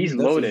 Oh yeah, he's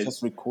loaded.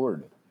 Just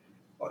record.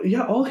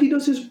 Yeah, all he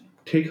does is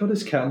take out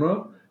his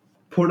camera,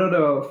 put out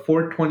a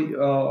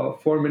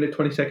 4-minute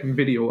 20-second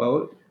video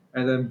out,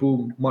 and then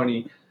boom,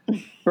 money.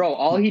 Bro,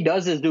 all he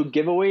does is do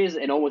giveaways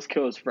and almost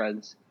kill his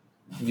friends.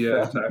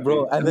 Yeah, exactly.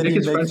 Bro, and then he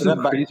makes it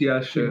up by crazy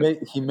ass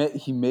shit. He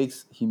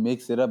makes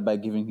it up by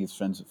giving his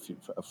friends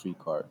a free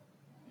car.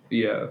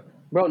 Yeah.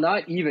 Bro,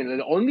 not even.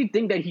 The only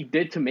thing that he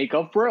did to make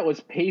up for it was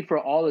pay for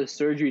all his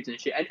surgeries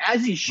and shit. And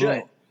as he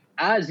should.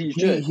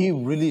 He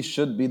really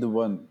should be the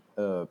one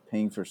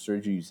paying for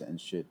surgeries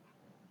and shit.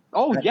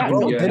 Oh, yeah.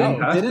 Bro,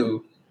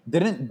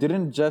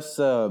 didn't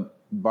just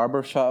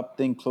barbershop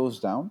thing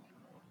close down?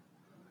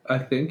 I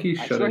think he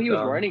shut it down. I swear he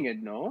was running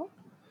it, no?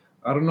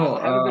 I don't know.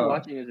 I haven't been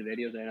watching his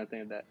videos or anything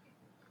like that.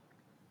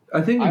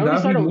 I think he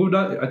moved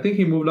on. I think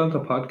he moved on to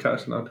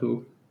podcast now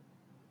too.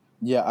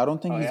 Yeah, I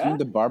don't think he's doing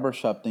the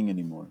barbershop thing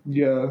anymore.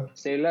 Yeah.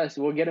 Say less.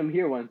 We'll get him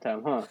here one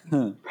time, huh?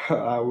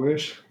 I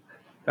wish.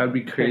 That'd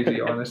be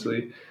crazy,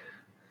 honestly.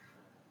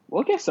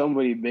 We'll get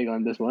somebody big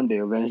on this one day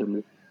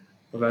eventually.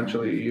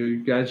 Eventually.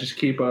 You guys just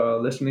keep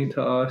listening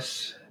to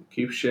us.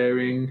 Keep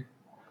sharing.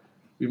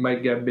 We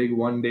might get big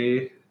one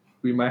day.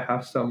 We might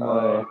have some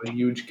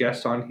huge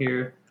guests on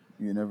here.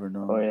 You never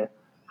know. Oh, yeah.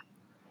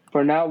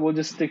 For now, we'll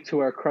just stick to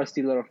our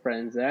crusty little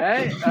friends,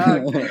 eh?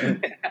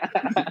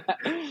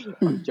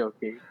 I'm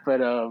joking. But,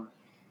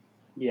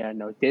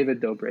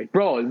 David Dobrik.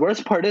 Bro, the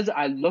worst part is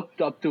I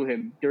looked up to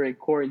him during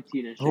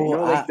quarantine and shit.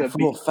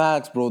 Bro,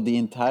 facts, bro. The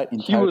entire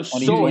he was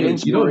so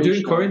inspirational.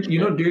 During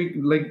quarantine,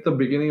 during like the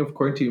beginning of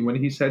quarantine, when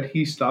he said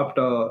he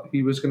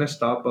was going to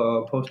stop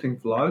posting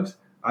vlogs,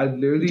 I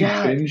literally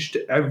binged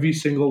every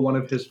single one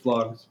of his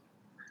vlogs.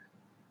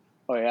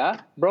 Oh, yeah?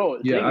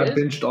 Bro, yeah, I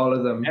binged all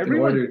of them in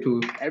order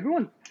to...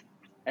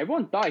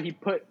 Everyone thought he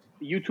put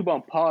YouTube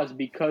on pause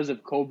because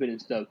of COVID and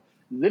stuff.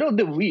 Little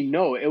did we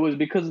know it was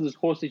because of this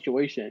whole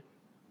situation.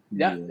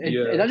 That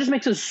just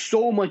makes it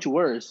so much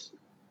worse.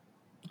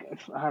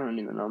 I don't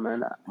even know,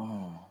 man.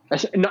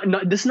 This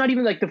is not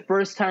even like the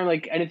first time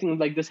like anything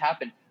like this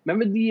happened.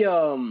 Remember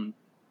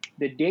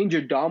the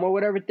Danger Dom or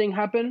whatever thing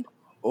happened?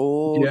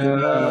 Oh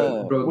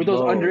yeah, bro, with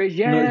those underage.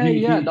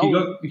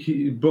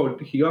 He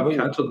got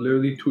canceled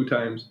literally 2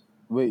 times.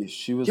 Wait,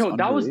 she was. Yo,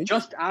 that was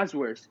just as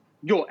worse.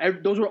 Yo,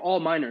 those were all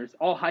minors,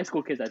 all high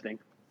school kids, I think.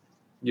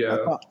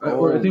 Yeah,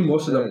 I think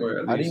most of them were.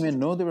 At least. I didn't even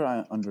know they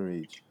were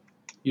underage.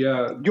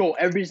 Yeah. Yo,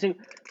 every single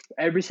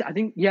one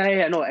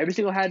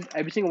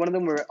of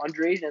them were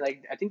underage, and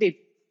like I think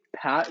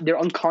they're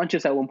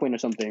unconscious at one point or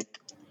something.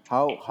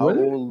 How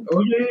old?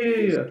 Oh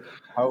yeah.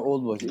 How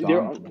old was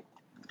Dom?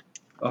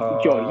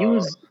 Yo, he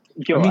was.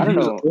 Yo, I don't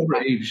know.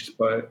 Overaged,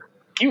 but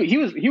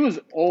he was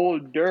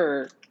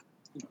older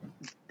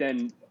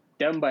than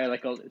them by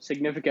like a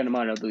significant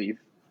amount, I believe.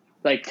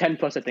 Like 10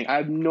 plus, I think. I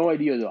have no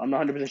idea though. I'm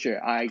not 100%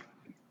 sure. I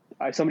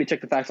somebody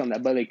checked the facts on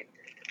that, but like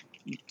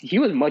he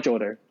was much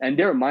older, and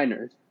they were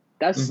minors.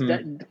 That's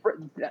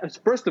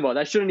first of all,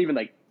 that shouldn't even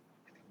like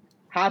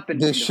happen.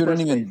 They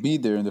shouldn't even be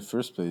there in the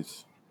first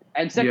place.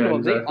 And second of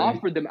all, they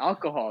offered them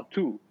alcohol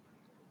too,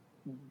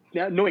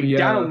 knowing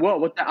damn well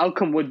what the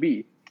outcome would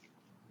be.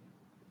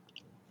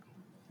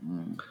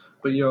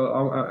 But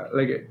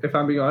like if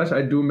I'm being honest,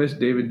 I do miss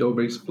David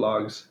Dobrik's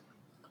vlogs.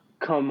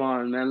 Come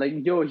on, man! Like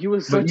he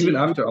was. But even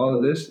after all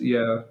of this,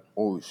 yeah.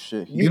 Oh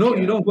shit! You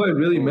know who I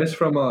really miss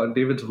from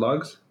David's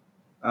vlogs?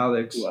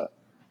 Alex. What?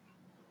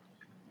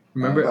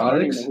 Remember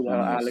Alex? I don't even know who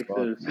Alex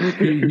is.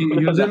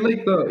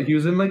 he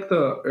was in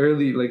the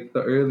early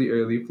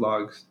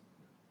vlogs.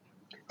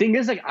 Thing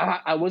is, like,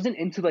 I wasn't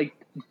into like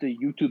the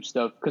YouTube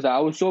stuff because I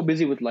was so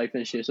busy with life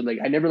and shit. So like,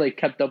 I never like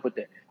kept up with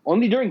it.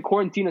 Only during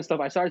quarantine and stuff,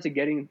 I started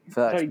getting.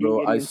 Facts,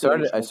 bro. I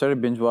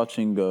started binge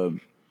watching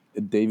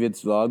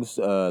David's vlogs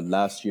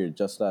last year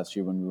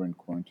when we were in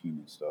quarantine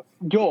and stuff.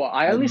 Yo,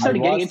 I only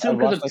started getting into them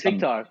because of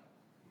TikTok.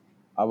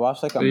 I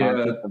watched like a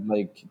market of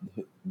like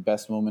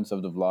best moments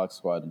of the Vlog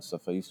Squad and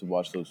stuff. I used to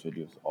watch those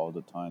videos all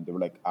the time. They were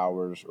like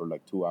hours or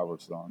like 2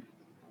 hours long.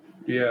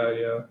 Yeah.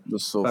 It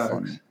was so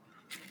funny.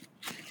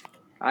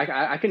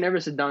 I can never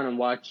sit down and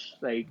watch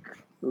like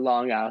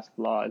long ass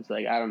vlogs.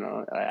 Like I don't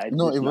know. It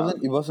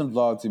wasn't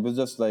vlogs. It was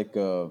just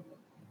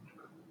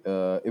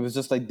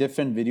like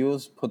different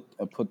videos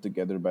put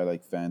together by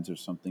like fans or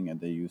something,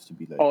 and they used to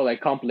be like like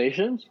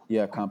compilations.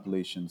 Yeah,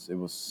 compilations. It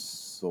was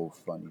so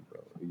funny,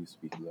 bro. It used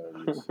to be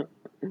hilarious.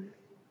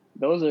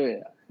 Those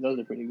are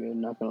pretty good.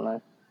 Not gonna lie,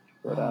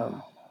 but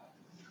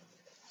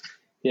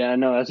yeah,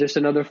 no, that's just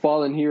another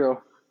fallen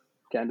hero.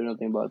 Can't do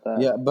nothing about that.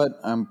 Yeah, but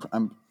I'm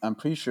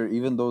pretty sure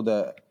even though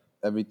that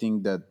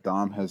everything that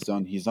Dom has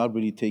done, he's not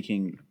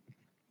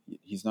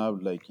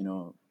like, you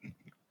know,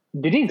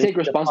 didn't take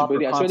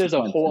responsibility. I swear there's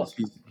a whole.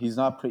 He's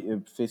not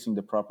facing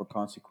the proper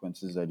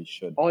consequences that he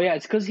should. Oh yeah,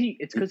 it's because he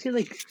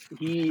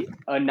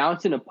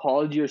announced an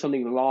apology or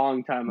something a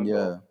long time ago.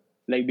 Yeah.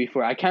 Like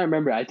before, I can't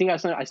remember. I think I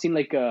seen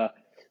like a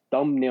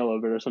thumbnail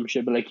of it or some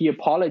shit. But like he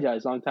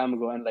apologized a long time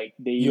ago, and like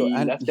they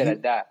left it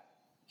at that.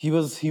 He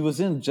was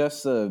in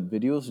Jeff's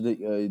videos,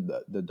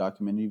 the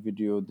documentary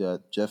video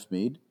that Jeff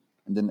made,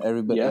 and then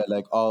everybody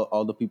like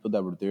all the people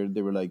that were there,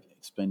 they were like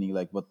explaining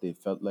like what they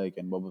felt like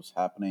and what was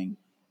happening.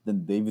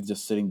 Then David's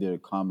just sitting there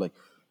calm, like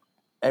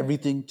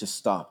everything just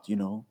stopped. You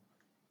know,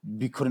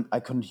 I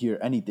couldn't hear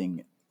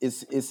anything.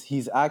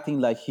 He's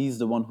acting like he's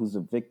the one who's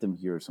the victim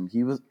here or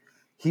something.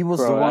 He was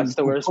the one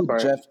who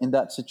put Jeff in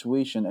that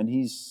situation, and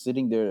he's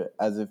sitting there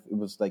as if it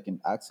was like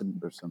an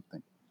accident or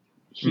something.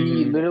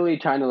 He literally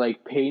trying to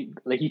like paint,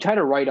 like he tried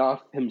to write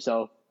off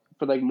himself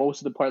for like most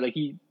of the part. Like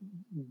he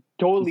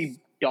totally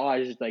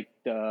dodged like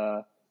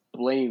the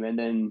blame, and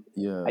then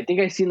I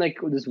think I seen like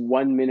this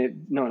 1 minute,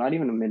 no, not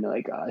even a minute.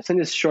 Like I sent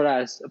this short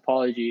ass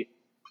apology,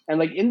 and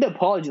like in the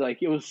apology,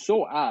 like it was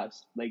so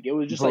ass. Like it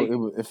was just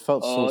it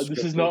felt so.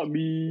 This is not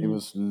me. It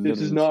was.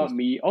 This is not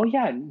me. Oh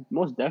yeah,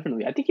 most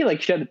definitely. I think he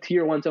like shed a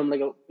tear once. I'm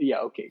like, oh, yeah,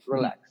 okay,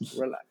 relax.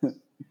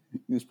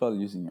 He was probably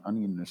using an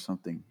onion or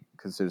something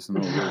because there's no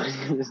way.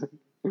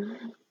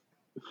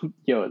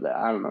 Yo,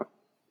 I don't know.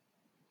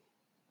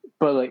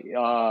 But like,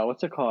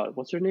 what's it called?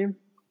 What's her name?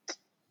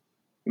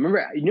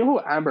 Remember, you know who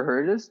Amber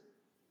Heard is?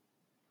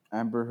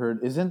 Amber Heard,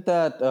 isn't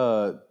that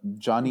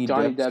Johnny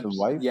Depp's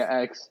wife? Yeah,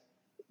 ex.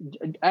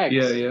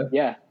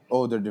 Yeah.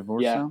 Oh, they're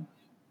divorced now.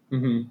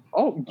 Mm-hmm.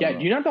 Oh yeah,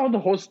 do you not know the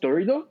whole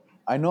story though?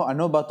 I know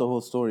about the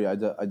whole story. I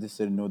just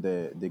didn't know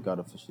they got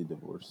officially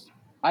divorced.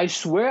 I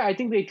swear, I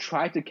think they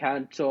tried to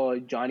cancel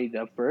Johnny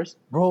Depp first.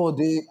 Bro,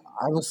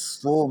 I was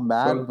so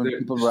mad when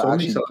people were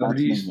actually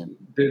canceling him.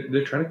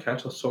 They're trying to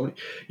cancel so many.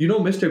 You know,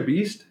 Mr.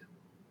 Beast.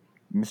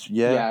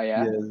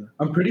 Yeah.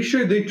 I'm pretty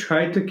sure they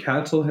tried to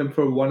cancel him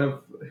for one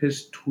of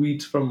his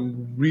tweets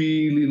from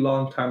really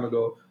long time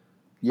ago.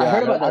 Yeah, I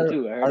heard about that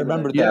too. I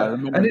remember that.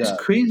 And it's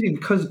crazy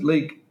because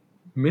like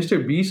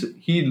Mr. Beast,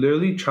 he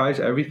literally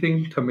tries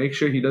everything to make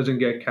sure he doesn't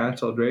get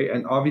canceled, right?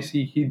 And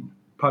obviously, he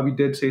probably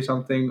did say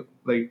something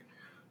like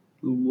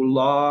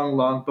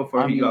long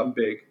before he got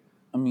big.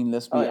 I mean,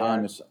 let's be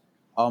honest.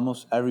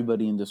 Almost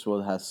everybody in this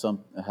world has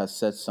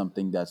said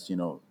something that's, you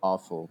know,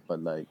 awful,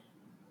 but like.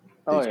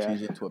 But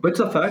it's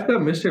the fact that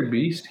Mr.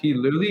 Beast, he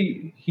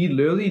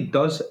literally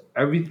does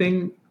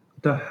everything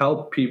to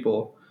help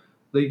people.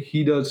 Like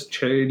he does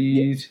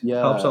charities,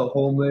 helps out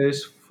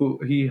homeless.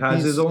 He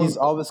has his own. He's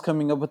always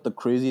coming up with the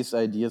craziest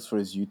ideas for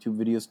his YouTube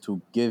videos to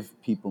give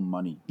people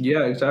money.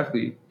 Yeah,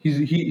 exactly.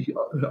 He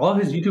all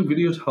his YouTube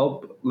videos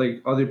help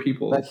like other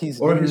people, like he's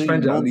or his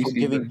friends at least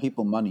giving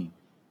people money.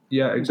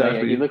 Yeah,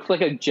 exactly. Yeah, he looks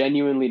like a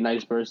genuinely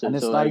nice person. And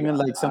it's not even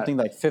like something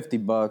like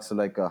 $50 or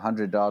like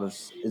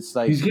 $100. It's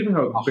like he's giving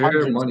out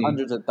bare money,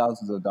 hundreds of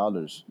thousands of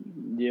dollars.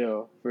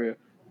 Yeah, for real.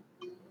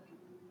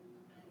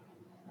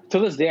 To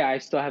this day, I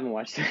still haven't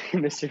watched a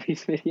Mr.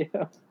 Beast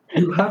video.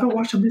 You haven't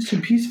watched a Mr.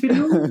 Beast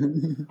video,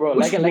 bro?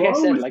 Like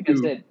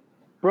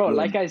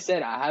I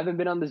said, I haven't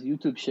been on this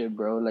YouTube shit,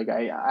 bro. Like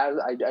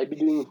I be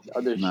doing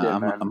other shit,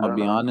 man. I'm gonna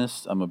be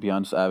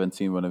honest. I haven't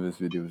seen one of his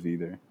videos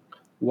either.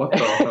 What the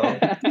hell,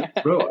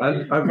 bro?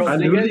 I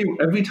literally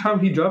every time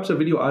he drops a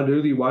video, I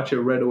literally watch it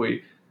right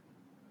away.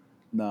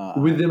 Nah,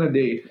 within a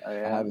day. I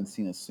haven't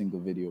seen a single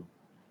video.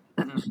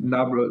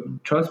 Nah, bro.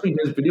 Trust me,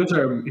 his videos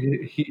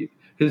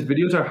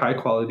are high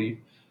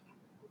quality.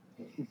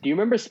 Do you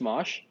remember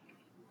Smosh?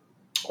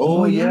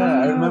 Oh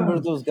yeah, I remember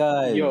those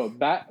guys. Yo,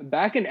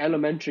 back in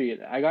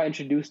elementary, I got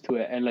introduced to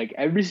it, and like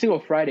every single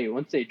Friday,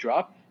 once they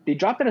drop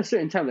at a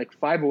certain time, like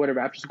 5 or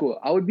whatever after school.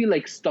 I would be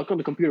like stuck on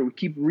the computer, would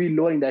keep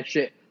reloading that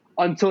shit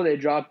until they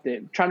dropped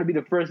it, trying to be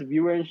the first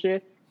viewer and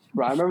shit.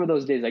 Bro, I remember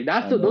those days. Like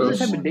those are the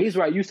type of days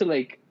where I used to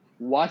like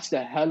watch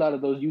the hell out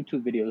of those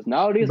YouTube videos.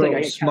 Nowadays, Bro, like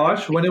I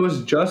Smosh, when it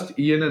was just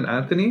Ian and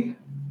Anthony,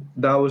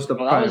 that was the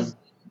prime.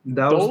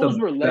 those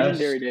were the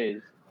legendary best.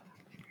 days.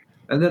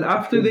 And then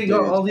after Good they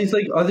got days. all these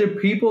like other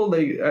people,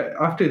 like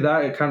after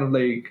that, it kind of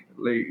like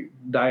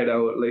died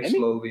out like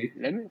slowly.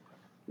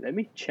 Let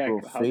me check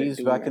Bro, how they're FaZe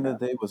doing back right in the now.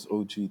 day was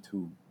OG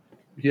too.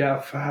 Yeah,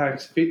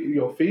 facts.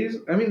 FaZe.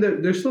 I mean,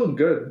 they're still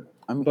good,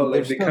 I mean, but they're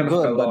like they still kind of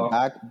good, fell but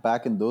off.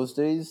 back in those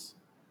days,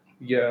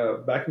 Yeah,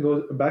 back in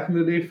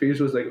the day, FaZe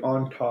was like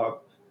on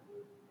top.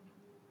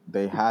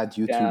 they had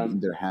YouTube in Damn.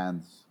 their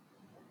hands,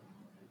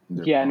 in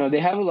their Yeah, palm. no,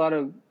 they have a lot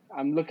of.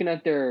 I'm looking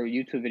at their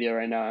YouTube video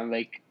right now, and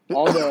like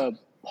all the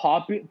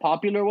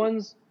popular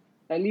ones,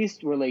 at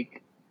least were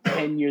like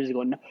 10 years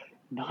ago.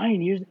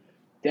 9 years.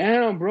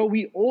 Damn, bro,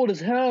 we old as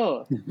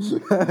hell.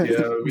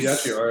 Yeah, we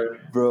actually are.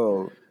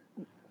 Bro.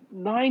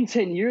 9,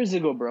 10 years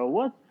ago, bro.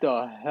 What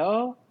the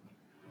hell?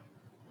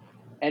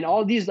 And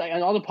all these, like,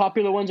 and all the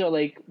popular ones are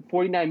like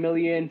 49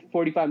 million,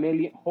 45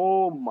 million.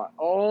 Oh my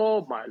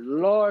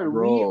lord, we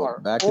Bro,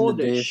 are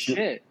old as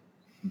shit.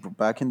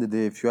 back in the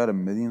day, if you had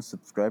 1 million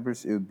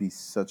subscribers, it would be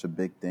such a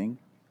big thing.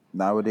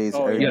 Nowadays,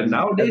 Oh yeah. Yeah,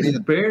 nowadays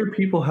bare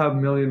people have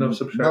million of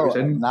subscribers,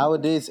 no, and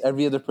nowadays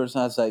every other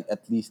person has like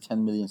at least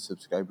 10 million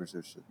subscribers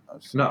or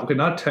not something. okay,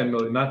 not 10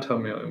 million, not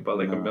 10 million, but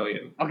like a No.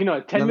 million. Okay, no,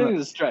 10 No, million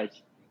is a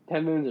stretch.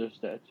 10 million is a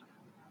stretch.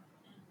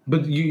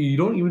 But you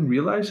don't even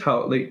realize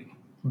how like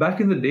back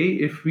in the day,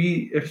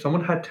 if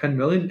someone had 10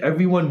 million,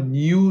 everyone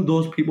knew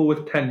those people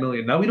with 10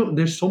 million. Now we don't.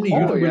 There's so many Oh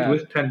YouTubers yeah,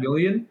 with 10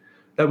 million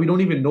that we don't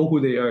even know who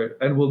they are,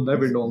 and we'll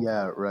never know.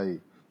 Yeah, right.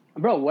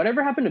 bro.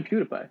 Whatever happened to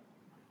PewDiePie?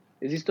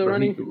 Is he still Bro,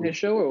 running his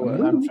show or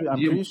what? I'm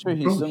pretty sure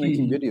he's still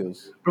making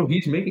videos. Bro,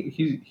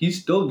 he's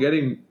still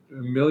getting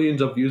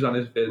millions of views on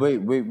his vids.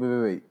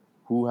 Wait.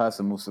 Who has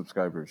the most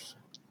subscribers?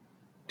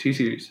 T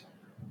Series.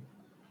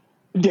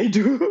 They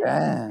do.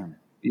 Damn.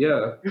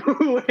 Yeah.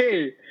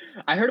 Wait,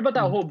 I heard about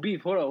that whole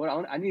beef. Hold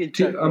on, I need to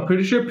check. I'm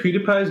pretty sure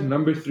PewDiePie is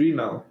number 3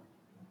 now.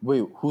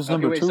 Wait, who's Okay,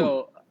 number wait. 2?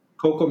 So,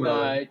 Coco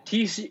Melon.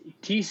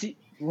 TC.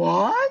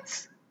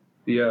 What?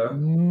 Yeah.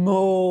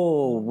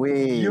 No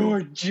way.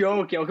 You're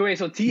joking. Okay, wait.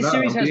 So T Nah,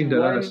 Series I'm has being dead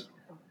one. honest.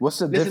 What's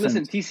the Listen. difference?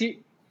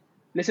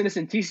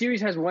 Listen. T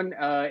Series has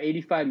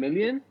 85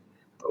 million.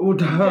 Oh,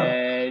 duh.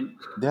 And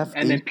They have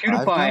then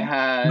 85 PewDiePie now?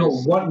 has No,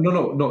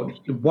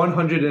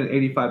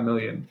 185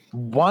 million.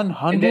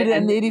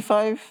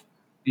 185?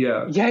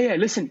 Yeah. yeah.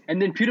 Listen,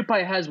 and then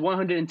PewDiePie has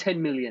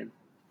 110 million,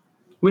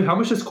 Wait, how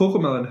much does Coco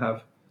Melon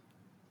have?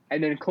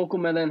 and then Coco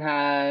Melon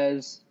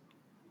has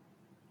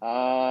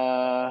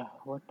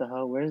what the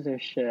hell? Where's their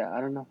shit?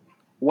 I don't know.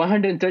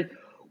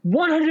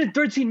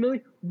 113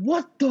 million.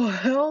 What the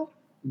hell?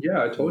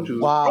 Yeah, I told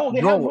you. Wow, Bro, they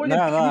have bro, more than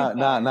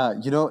PewDiePie. nah.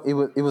 You know,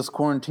 it was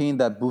quarantine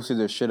that boosted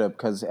their shit up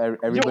because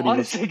everybody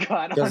Honest to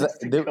God.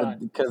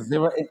 because they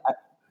were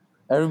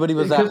everybody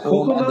was Because at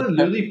home Coco and Melon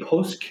literally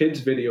posts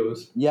kids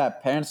videos.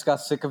 parents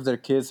got sick of their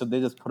kids, so they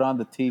just put on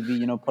the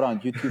TV, put on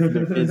YouTube for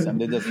their kids, and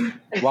they just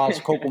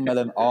watch Coco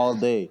Melon all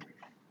day.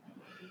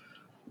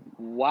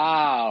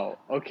 Wow.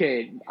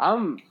 Okay.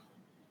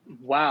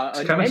 Wow.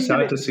 It's kind of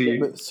sad to see.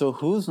 Wait, so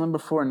who's number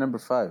 4 and number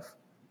 5?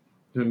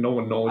 No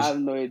one knows. I have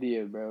no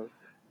idea, bro.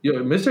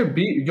 Mr.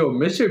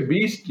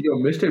 Beast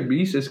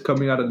is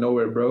coming out of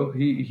nowhere, bro.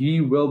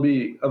 He will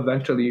be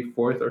eventually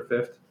 4th or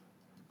 5th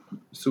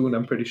soon.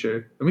 I'm pretty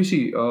sure. Let me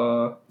see.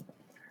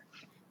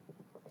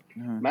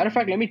 Matter of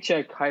fact, let me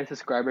check highest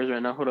subscribers right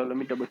now. Hold on, let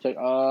me double check.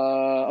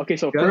 Okay,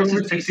 so got first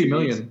over is 60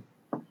 million.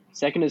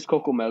 Second is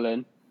Coco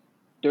Melon.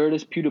 Third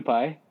is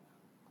PewDiePie.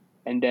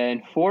 And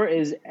then 4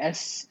 is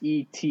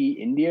SET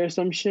India or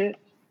some shit.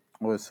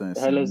 What's The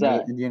hell is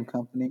that? Indian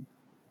company?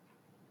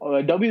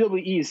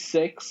 WWE is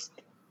 6th.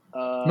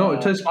 No,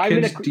 it says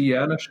Kids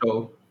Diana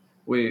Show.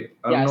 Wait,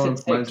 I don't know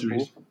if mine's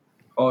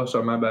Oh,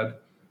 sorry, my bad.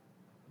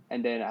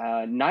 And then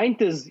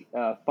 9th is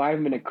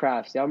 5-Minute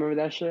Crafts. Y'all remember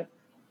that shit?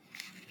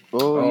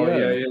 Oh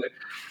yeah.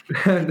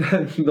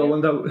 The one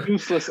that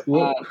useless ass.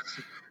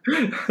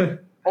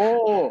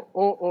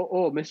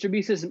 Oh, Mr.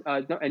 Beast is in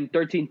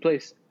 13th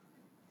place,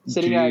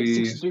 sitting at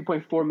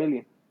 63.4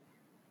 million.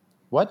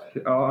 What?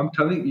 I'm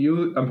telling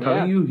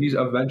you, he's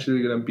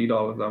eventually gonna beat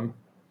all of them.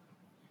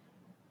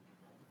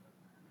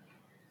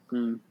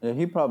 Yeah,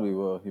 he probably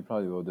will.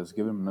 Just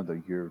give him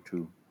another year or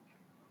 2.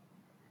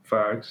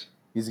 Facts.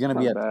 He's gonna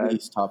be at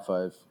least top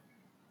 5.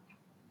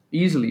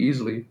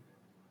 Easily.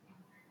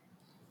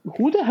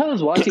 Who the hell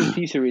is watching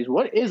T Series?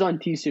 What is on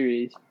T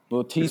Series?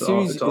 Well, T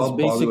Series is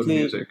basically Bollywood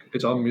music.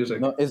 It's all music.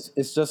 No,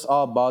 it's just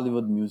all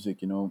Bollywood music.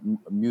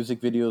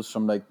 Music videos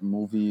from like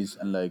movies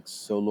and like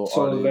solo artists.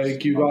 So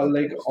like you got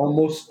like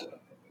almost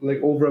like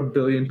over 1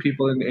 billion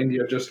people in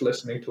India just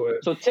listening to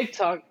it. So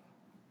TikTok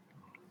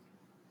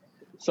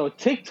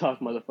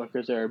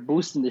motherfuckers are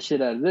boosting the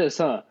shit out of this,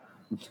 huh?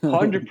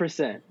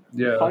 100%.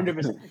 Yeah.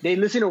 100%. They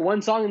listen to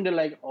one song and they're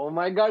like, "Oh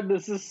my god,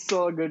 this is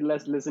so good.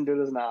 Let's listen to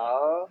this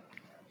now."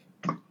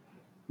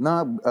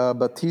 Nah,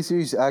 but T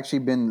Series actually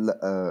been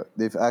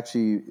they've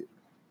actually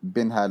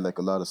had like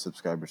a lot of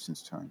subscribers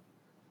since time.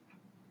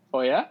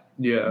 Oh yeah?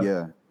 Yeah.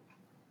 Yeah.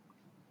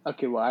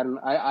 Okay, well,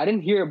 I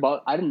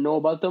didn't know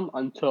about them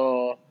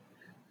until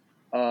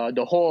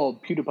the whole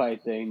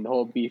PewDiePie thing, the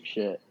whole beef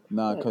shit.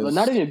 Nah, Well,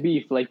 not cause even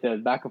beef, like the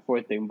back and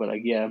forth thing, but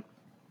like yeah.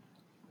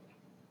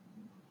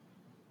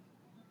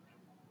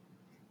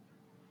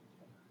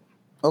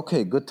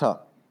 okay, good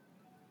talk.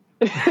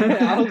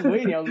 I was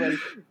waiting. I was like,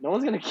 no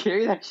one's gonna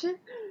carry that shit.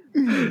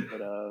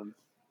 But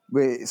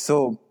Wait,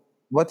 so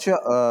what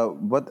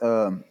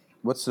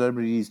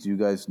celebrities do you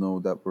guys know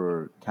that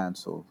were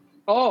canceled?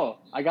 oh,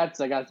 I got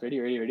this.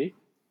 Ready.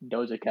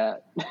 Doja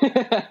Cat.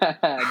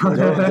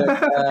 Doja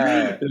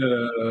Cat.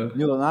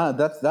 Yeah. Nah,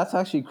 that's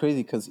actually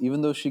crazy because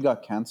even though she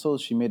got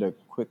canceled, she made a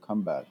quick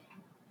comeback.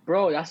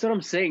 Bro, that's what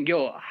I'm saying.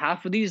 Yo,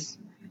 half of these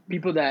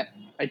people that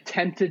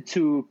attempted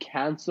to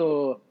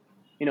cancel,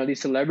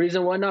 these celebrities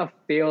and whatnot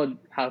failed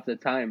half the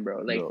time,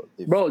 bro. Like, Bro,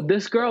 if bro,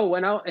 this girl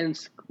went out and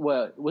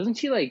wasn't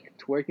she like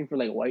twerking for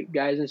like white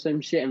guys or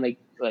some shit and like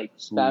who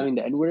spamming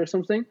the N word or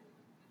something?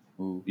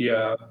 who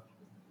Yeah.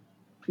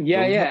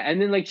 Yeah, Doja?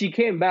 and then like she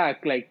came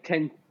back like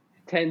 10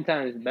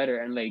 times better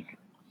and like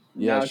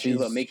Yeah, now she's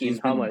making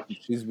how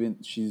much?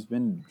 she's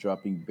been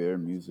dropping bare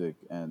music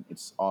and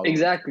it's all over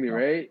Exactly, TikTok.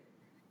 right?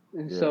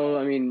 And Yeah. so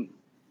I mean,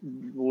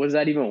 was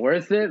that even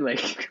worth it?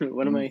 Like,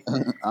 what am I?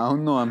 I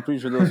don't know. I'm pretty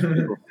sure those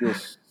people feel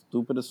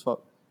stupid as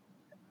fuck.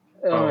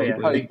 Oh yeah, They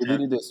Probably.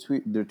 deleted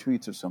their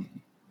tweets or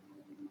something.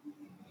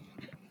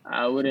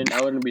 I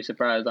wouldn't be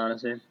surprised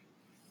honestly.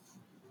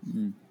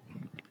 Mm.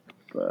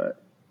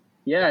 But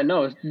yeah,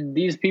 no,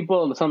 these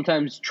people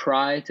sometimes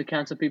try to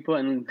cancel people,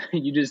 and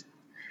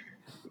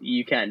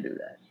you can't do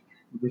that.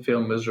 They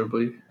fail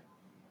miserably,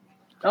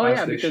 Oh as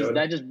yeah, they because should.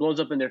 that just blows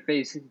up in their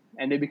face,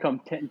 and they become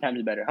 10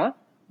 times better, huh?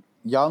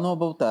 Y'all know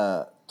about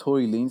that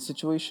Tory Lane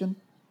situation?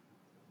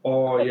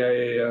 Oh yeah,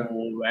 yeah, yeah.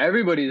 Oh,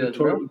 everybody does,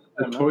 bro. I The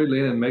don't know. Tory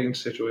Lane and Megan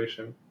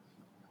situation.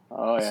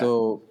 Oh yeah,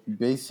 So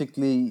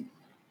basically,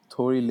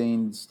 Tory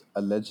Lanez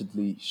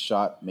allegedly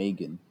shot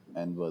Megan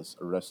and was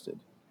arrested.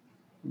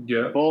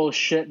 Yeah.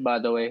 bullshit. By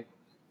the way,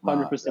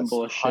 hundred Nah, percent that's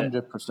bullshit.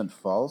 100%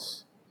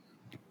 false.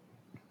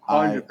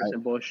 Hundred I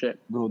percent bullshit.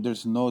 bro,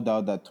 there's no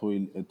doubt that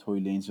Tory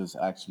Lanez was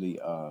actually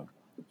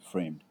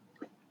framed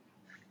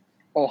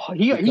Oh,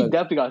 he because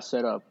definitely got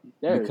set up.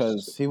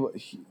 There's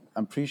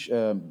I'm pretty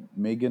sure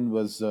Megan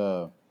was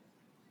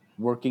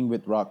working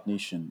with Rock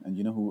Nation, and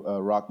you know who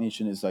Rock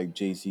Nation is, like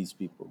Jay-Z's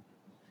people.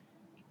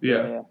 yeah,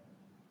 Yeah. yeah.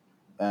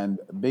 And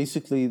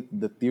basically,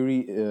 the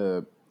theory,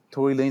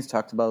 Tory Lanez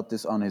talked about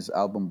this on his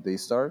album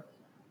Daystar.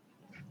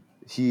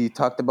 He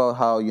talked about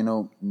how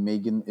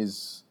Megan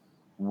is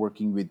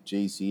working with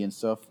Jay Z and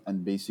stuff,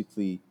 and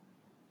basically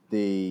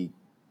they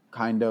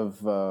kind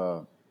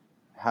of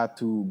had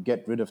to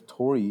get rid of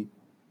Tory,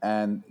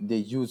 and they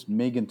used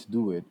Megan to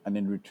do it, and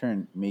in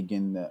return,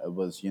 Megan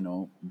was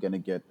gonna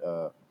get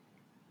a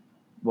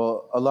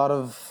lot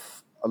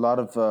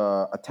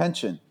of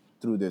attention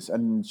through this,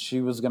 and she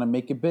was gonna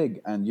make it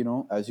big, and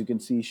as you can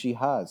see, she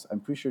has. I'm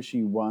pretty sure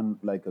she won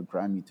like a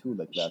Grammy too,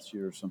 like last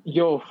year or something.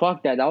 Yo,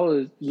 fuck that. That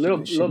was She little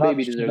got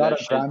baby she deserved got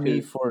that a shit Grammy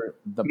too. for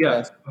the Yeah.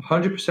 best.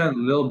 100%.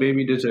 Lil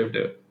Baby deserved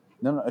it.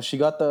 No, she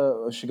got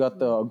the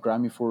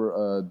Grammy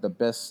for the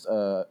best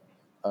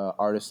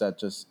artist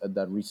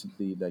that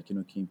recently, like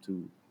came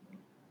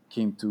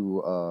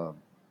to uh,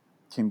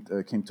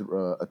 came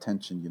to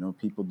attention.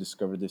 People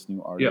discovered this new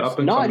Yeah. artist, Up and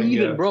and Not coming.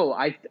 even, Yeah. bro.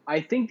 I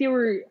think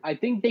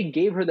they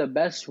gave her the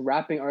best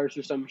rapping artist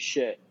or some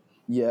shit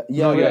yeah,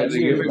 No. for yeah, Yeah. that They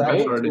yeah, gave year, her that best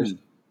right? one artist.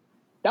 too.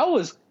 That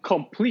was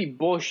complete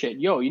bullshit.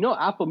 Yo,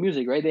 Apple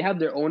Music, right? They have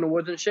their own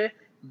awards and shit.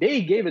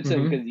 They gave it to him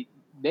Mm-hmm. because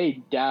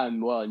they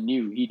damn well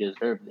knew he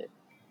deserved it.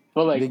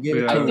 But They like, gave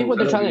it Yeah. I think to what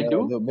they're trying to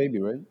do, the baby,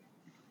 right?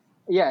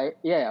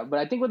 yeah. But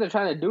I think what they're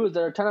trying to do is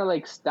they're trying to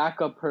like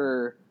stack up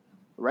her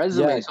Yeah,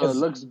 resume so it because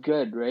looks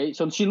good, right?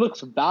 So she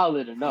looks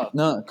valid enough.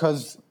 no,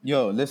 because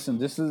listen,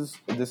 this is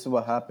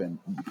what happened.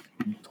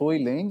 Toy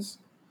Lanes,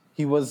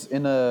 he was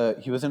in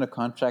a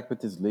contract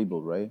with his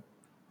label, right?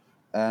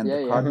 And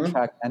the Yeah. Mm-hmm.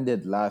 contract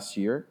ended last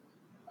year.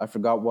 I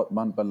forgot what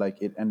month, but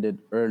like it ended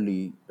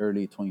early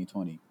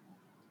 2020,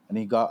 and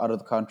he got out of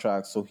the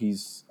contract, so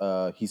he's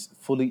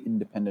fully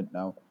independent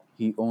now.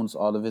 He owns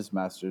all of his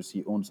masters.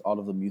 He owns all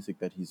of the music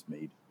that he's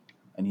made,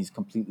 and he's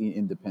completely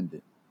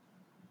independent.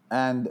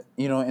 And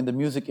in the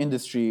music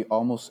industry,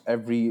 almost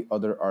every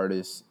other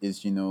artist is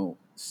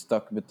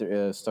stuck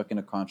in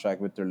a contract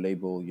with their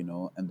label,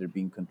 and they're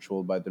being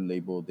controlled by their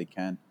label. They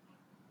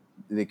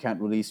can't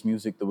release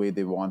music the way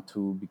they want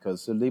to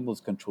because the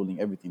label's controlling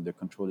everything. They're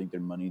controlling their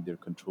money. They're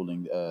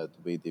controlling the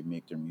way they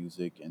make their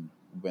music and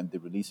when they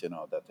release it and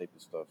all that type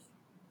of stuff.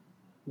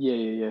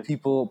 Yeah.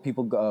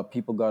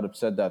 People got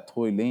upset that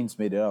Tory Lanez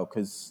made it out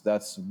because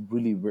that's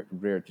really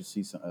rare to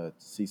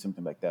see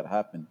something like that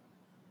happen.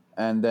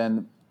 And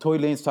then Tory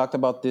Lanez talked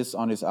about this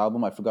on his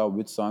album. I forgot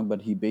which song,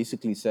 but he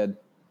basically said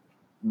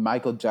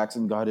Michael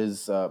Jackson got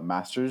his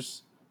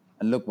masters,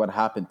 and look what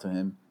happened to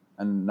him.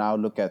 And now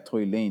look at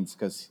Tory Lanez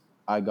because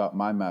I got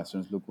my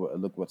masters. Look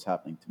what's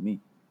happening to me.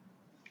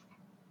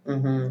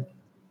 Mm-hmm.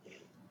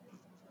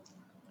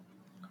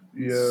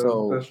 Yeah.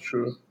 So That's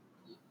true.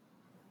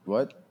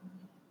 what?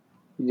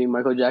 You think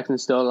Michael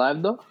Jackson's still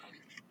alive though?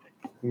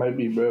 Might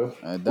be, bro.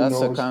 That's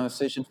a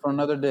conversation for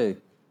another day.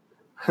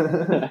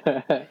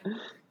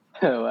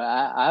 Well,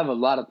 I have a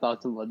lot of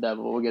thoughts about that,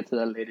 but we'll get to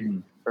that later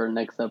for our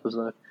next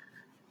episode.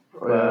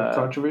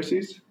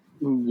 Controversies?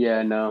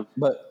 Yeah, no.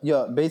 But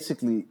yeah,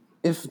 basically,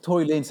 if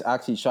Tory Lanez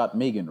actually shot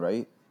Megan,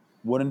 right,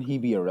 wouldn't he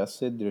be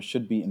arrested? There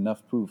should be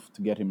enough proof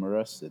to get him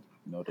arrested.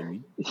 You know what I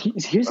mean?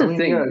 Here's the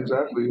thing. Yeah,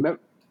 exactly.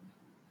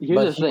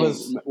 Here's the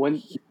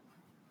thing.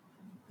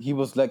 He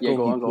was let go.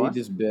 Go He on. paid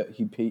his bill.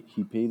 He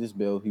paid his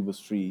bill. He was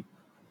free,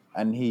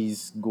 and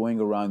he's going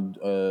around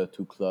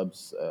to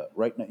clubs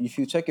right now. If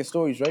you check his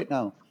stories right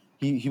now,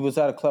 he was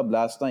at a club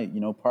last night. You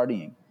know,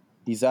 partying.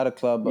 He's at a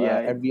club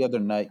every other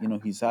night. You know,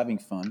 he's having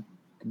fun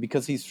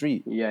because he's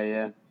free.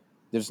 Yeah.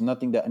 There's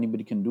nothing that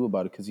anybody can do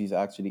about it because he's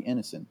actually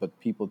innocent. But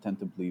people tend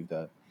to believe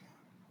that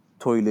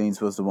Tory Lanez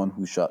was the one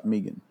who shot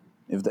Megan.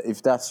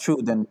 If that's true,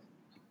 then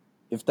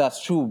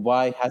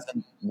why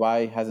hasn't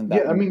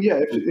that?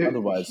 If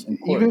otherwise,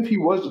 even if he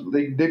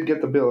they did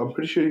get the bill, I'm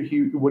pretty sure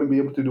he wouldn't be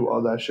able to do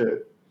all that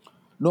shit.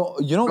 No,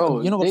 you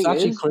know what's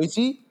actually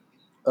crazy?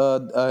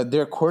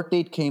 Their court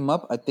date came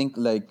up, I think,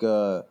 like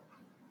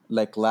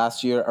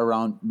last year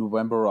around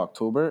November or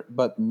October,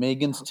 but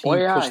Megan's team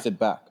pushed it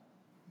back.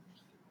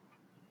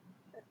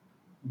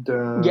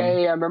 Yeah,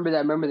 I remember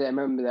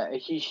that.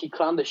 He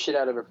clowned the shit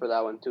out of her for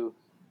that one too.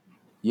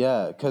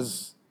 Yeah,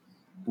 because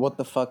what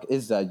the fuck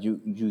is that?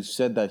 You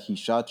said that he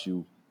shot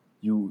you.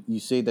 You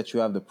say that you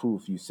have the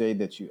proof. You say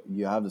that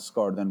you have the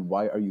scar. Then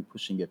why are you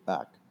pushing it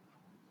back?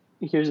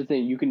 Here's the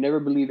thing: you can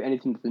never believe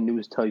anything that the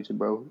news tells you,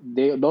 bro.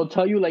 They'll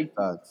tell you like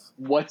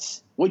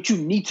what you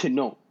need to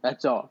know.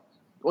 That's all.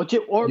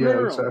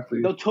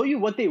 Exactly. They'll tell you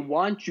what they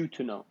want you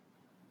to know.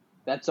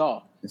 That's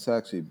all. It's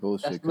actually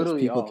bullshit because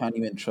people can't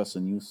even trust a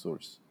news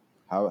source.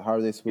 How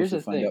are they supposed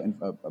to find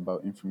out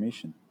about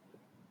information?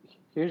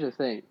 Here's the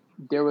thing: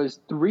 there was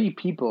 3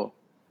 people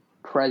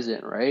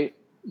present, right?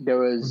 There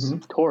was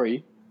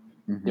Tory,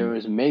 there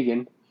was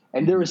Megan,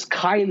 and there was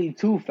Kylie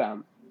too,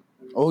 fam.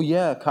 Oh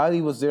yeah,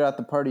 Kylie was there at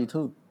the party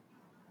too,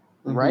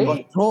 right?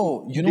 But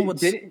bro, you know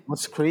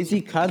what's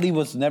crazy? Kylie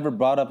was never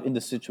brought up in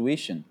the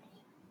situation.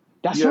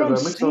 That's what I'm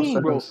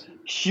saying, bro.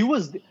 She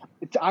was.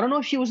 I don't know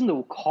if she was in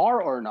the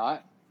car or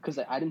not because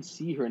I didn't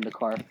see her in the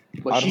car,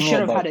 but she should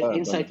have had an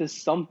insight to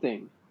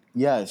something.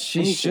 Yeah,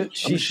 she should.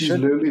 She's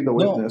literally the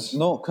witness.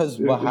 No, because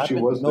what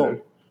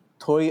happened?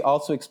 Tory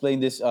also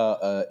explained this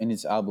in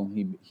his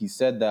album. He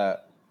said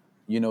that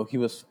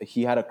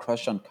he had a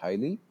crush on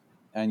Kylie,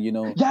 and he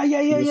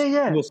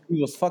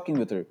was fucking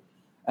with her,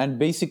 and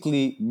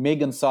basically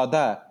Megan saw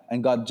that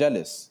and got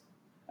jealous,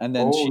 and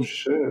then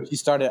she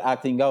started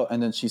acting out,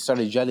 and then she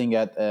started yelling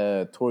at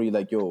Tory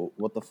like, "Yo,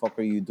 what the fuck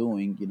are you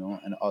doing?"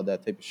 and all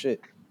that type of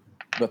shit.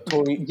 But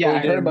Tory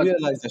didn't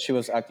realize that she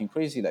was acting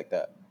crazy like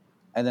that.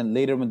 And then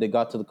later, when they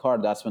got to the car,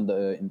 that's when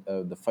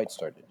the fight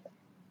started.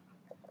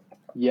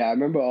 Yeah, I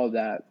remember all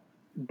that,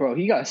 bro.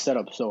 He got set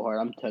up so hard.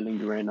 I'm telling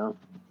you right now.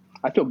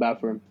 I feel bad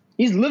for him.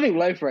 He's living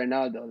life right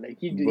now, though. Like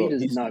he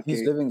does not care.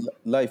 He's living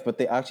life, but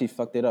they actually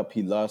fucked it up.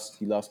 He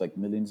lost like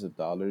millions of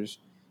dollars,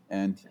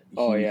 and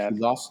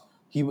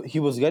he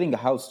was getting a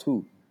house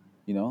too.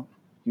 He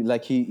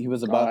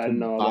was about to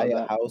buy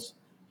a house.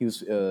 He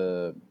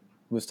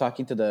was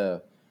talking to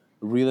the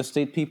real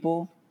estate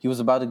people. He was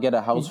about to get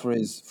a house for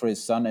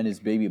his son and his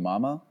baby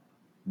mama,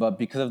 but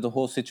because of the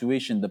whole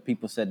situation, the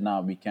people said, "Nah,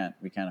 we can't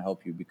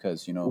help you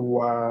because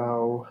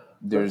wow,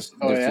 there's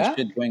this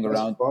shit going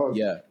around."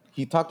 Yeah,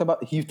 he talked about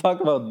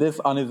this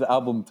on his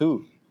album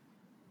too.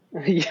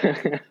 Yeah,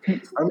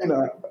 I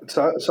mean,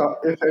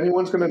 if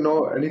anyone's gonna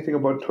know anything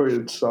about Tory,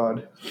 it's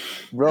Saad.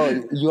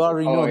 Bro, you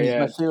already know he's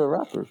my favorite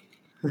rapper.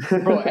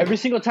 Bro, every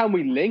single time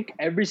we link,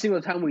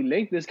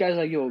 this guy's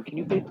like, "Yo, can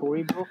you play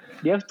Tory, bro? Do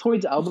you have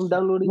Tory's album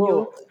downloaded,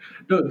 yo?"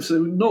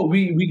 No,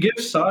 we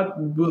give Saad.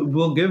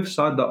 We'll give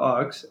Saad the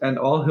aux, and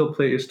all he'll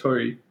play is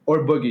Tory or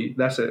Boogie.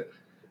 That's it.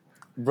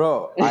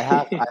 Bro, I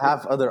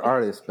have other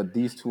artists, but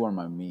these two are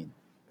my main.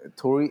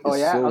 Tory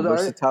is so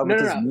versatile with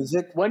his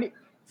music.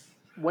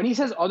 When he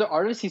says other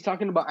artists, he's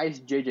talking about Ice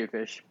JJ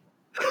Fish.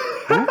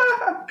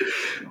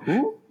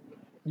 Who?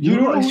 You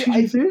know Ice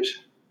JJ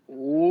Fish?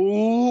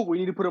 Ooh, we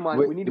need to put him on.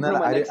 Wait, we need to put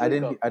him on.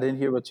 I didn't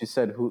hear what you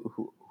said. Who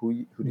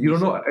you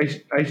don't know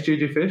Ice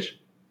JJ Fish?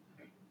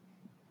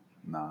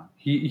 Nah.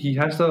 He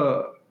has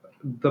the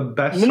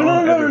best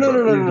song ever.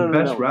 The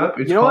best rap.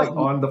 It's called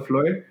 "On the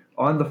Floor."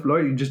 On the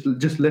Floor. You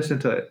just listen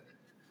to it.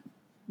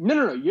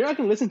 No. You're not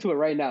gonna listen to it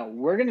right now.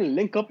 We're gonna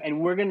link up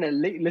and we're gonna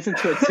listen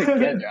to it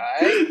together.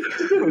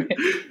 All right.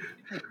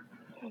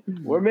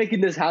 We're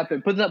making this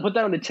happen. Put that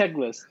on the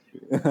checklist.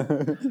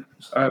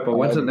 All right, but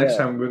when's the next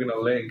time we're gonna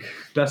link?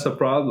 That's a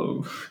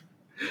problem.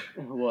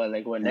 Well,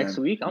 next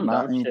week? I'm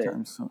not shit.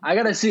 I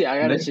gotta see.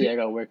 I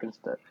gotta work and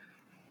stuff.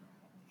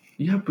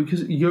 Yeah,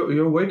 because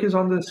your work is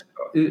on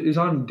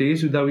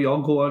days that we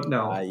all go out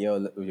now.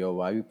 Yo,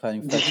 why are you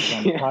planning flexes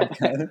on the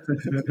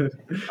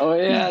podcast? Oh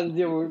yeah,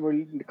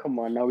 we're come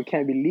on now. We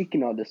can't be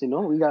leaking all this.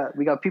 We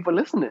got people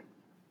listening.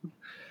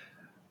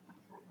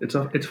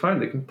 It's fine.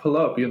 They can pull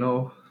up.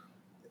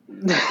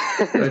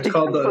 It's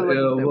called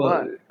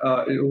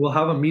we'll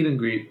have a meet and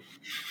greet.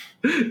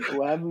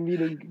 We'll have a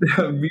meeting.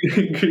 Meet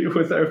and greet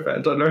with our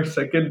fans on our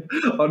second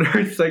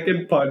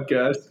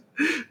podcast.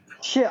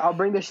 Shit, I'll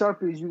bring the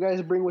Sharpies. You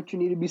guys bring what you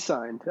need to be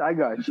signed. I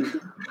got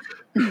you.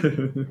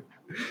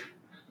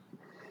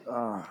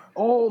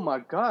 Oh my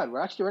God,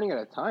 we're actually running out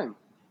of time.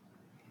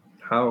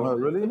 How? Oh,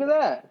 really? Look at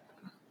that.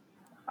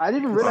 I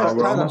didn't even realize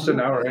We're almost an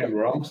hour in.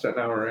 We're almost an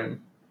hour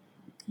in.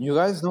 You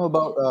guys know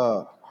about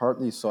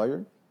Hartley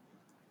Sawyer?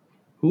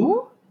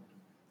 Who?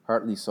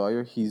 Hartley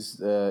Sawyer. He's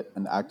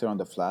an actor on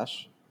The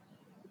Flash.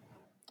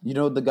 You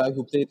know the guy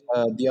who played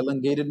the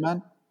elongated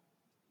man?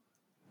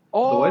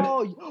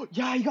 Oh,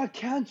 yeah, he got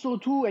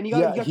canceled too, and he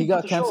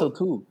got canceled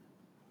too.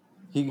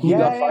 He Yeah,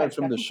 got yeah, fired I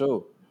from the think-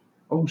 show.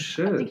 Oh I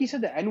shit! think he said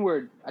the N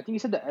word. I think he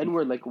said the N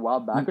word like a while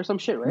back or some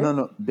shit, right?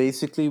 No.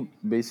 Basically,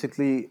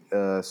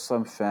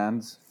 some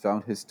fans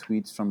found his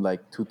tweets from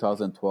like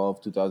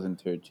 2012,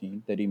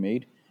 2013 that he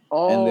made,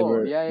 and they Oh,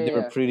 were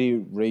yeah. pretty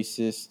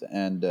racist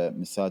and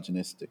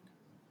misogynistic.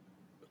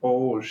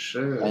 Oh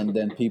shit! And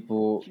then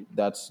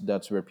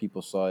that's where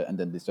people saw it, and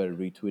then they started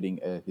retweeting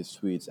his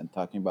tweets and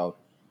talking about,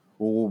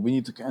 oh, we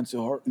need to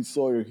cancel Hartley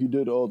Sawyer. He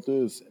did all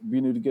this.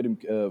 We need to get him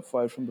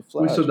fired from the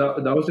Flash. Wait, so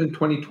that was in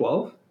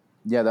 2012?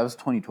 Yeah, that was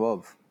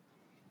 2012.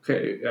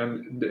 Okay,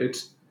 and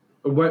it's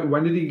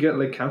when did he get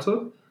like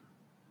canceled?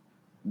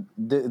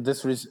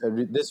 This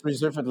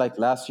reserved like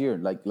last year,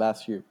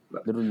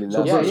 literally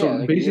So, last year. so like a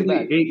year basically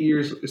back. 8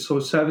 years. So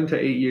 7 to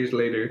 8 years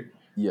later,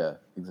 Yeah,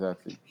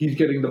 exactly. he's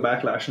getting the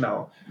backlash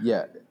now.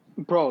 Yeah,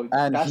 Bro,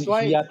 and that's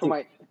why he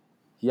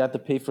had to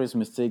pay for his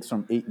mistakes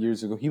from 8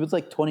 years ago. He was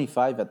like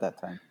 25 at that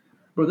time.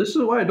 Bro, this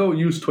is why I don't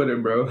use Twitter,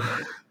 bro.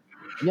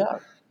 Yeah,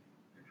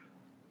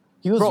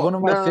 he was Bro, one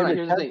of my no, favorite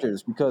here's the thing.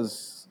 characters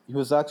because he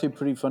was actually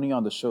pretty funny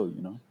on the show.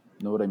 Know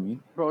what I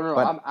mean? Bro, no,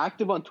 But- I'm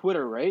active on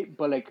Twitter, right?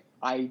 But like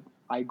I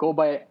go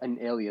by an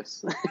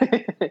alias.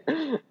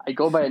 I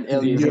go by an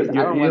alias. 'cause I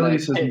Your don't wanna,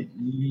 alias is hey,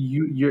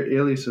 your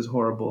alias is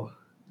horrible.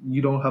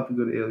 You don't have a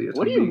good alias.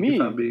 What do you If I'm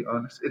mean? being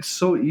honest, it's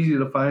so easy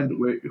to find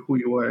who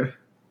you are.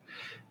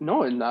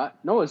 No, it's not.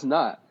 No, it's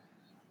not.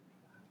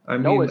 I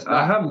No, mean, it's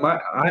not.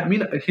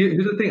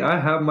 here's the thing. I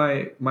have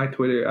my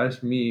Twitter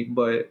as me,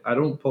 but I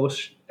don't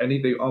post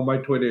anything on my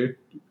Twitter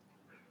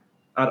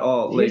at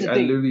all. Here's Like, the I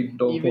thing. literally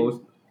don't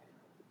post.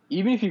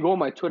 Even if you go on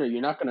my Twitter,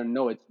 you're not gonna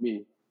know it's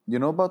me. You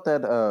know about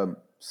that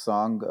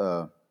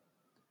song,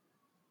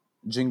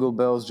 Jingle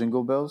Bells,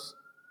 Jingle Bells?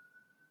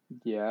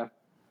 Yeah.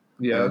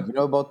 Yeah. You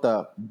know about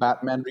the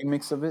Batman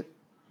remix of it?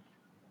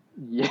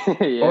 Yeah.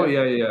 Oh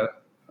yeah.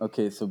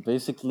 Okay, so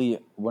basically,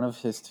 one of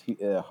his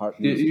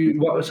Hartley's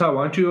So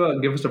why don't you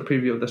give us a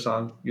preview of the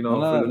song? You know,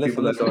 No, for the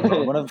people listen. that don't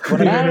know. One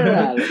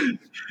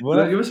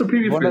of Give us a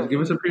preview first. Give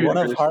us a preview one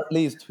of first.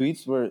 Hartley's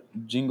tweets were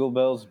Jingle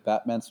Bells,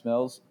 Batman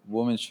smells,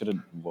 women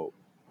shouldn't vote.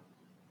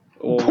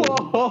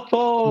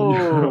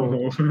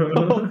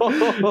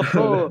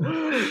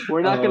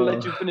 We're not gonna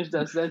let you finish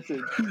that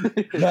sentence.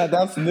 Yeah,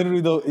 that's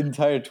literally the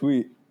entire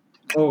tweet.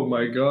 Oh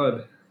my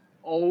god.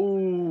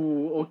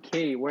 Oh,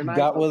 okay. We're not.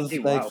 That was okay,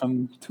 like wow.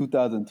 from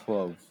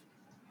 2012.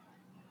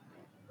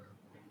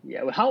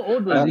 Yeah. Well, how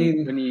old was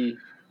he when he?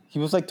 He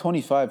was like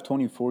 25,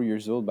 24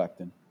 years old back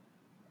then.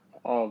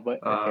 Oh,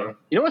 but okay.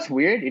 You know what's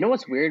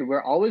weird?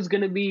 We're always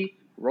gonna be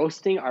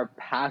roasting our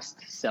past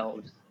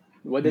selves,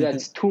 whether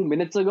that's 2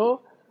 minutes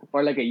ago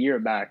or like a year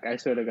back. I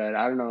swear to God,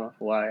 I don't know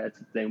why that's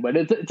a thing, but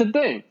it's a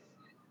thing.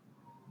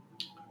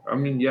 I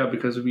mean, yeah,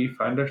 because we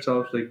find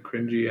ourselves like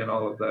cringy and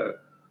all of that.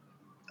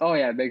 Oh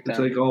yeah, big time. It's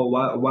like, oh,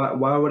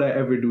 why would I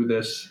ever do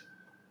this?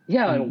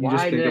 Yeah, like, You why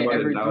just think did I about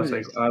ever it now. do It's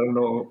this? like, I don't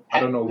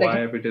know Like- why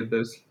I ever did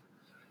this.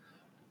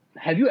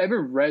 Have you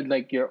ever read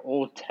like your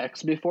old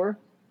text before?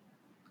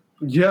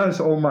 Yes.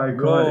 Oh my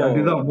god, I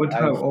did that one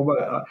time. I've- Oh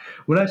my!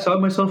 When I saw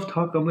myself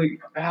talk, I'm like,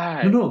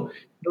 God. no.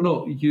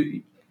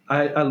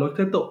 I looked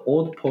at the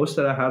old posts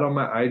that I had on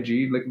my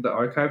IG, like the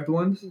archived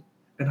ones,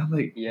 and I'm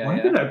like, why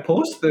did I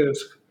post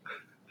this?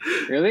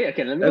 Really?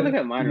 Okay, let me look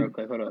at mine real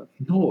quick. Hold on.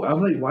 No,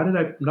 I'm like, why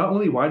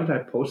did I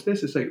post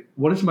this? It's like,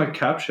 what is my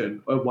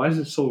caption? Or why is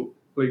it so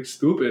like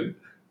stupid?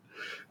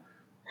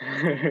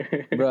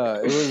 Bruh,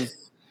 it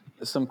was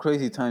some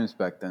crazy times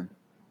back then.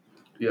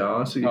 Yeah,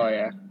 honestly. Oh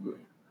yeah.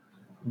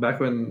 Back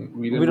when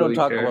we didn't We don't really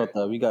talk care. about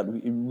that.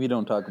 We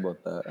don't talk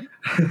about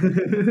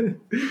that.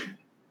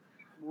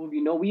 Well,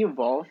 we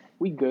evolve.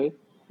 We good.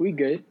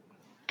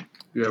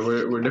 Yeah,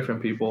 we're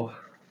different people.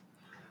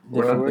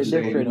 We're the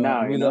same. different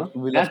now.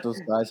 We left those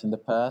guys in the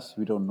past.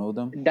 We don't know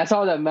them. That's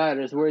all that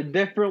matters. We're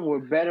different. We're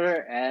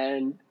better,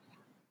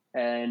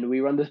 and we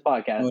run this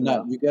podcast No, now.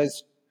 not you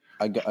guys.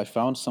 I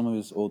found some of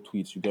his old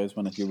tweets. You guys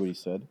want to hear what he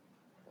said?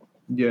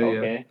 Yeah.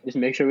 Okay, just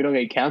make sure we don't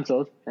get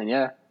canceled. And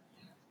yeah.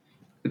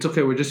 It's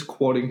okay. We're just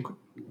quoting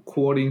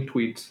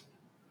tweets.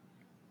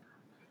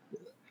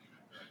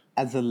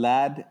 As a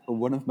lad,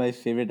 one of my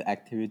favorite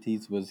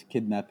activities was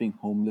kidnapping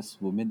homeless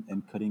women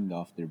and cutting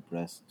off their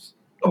breasts.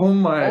 Oh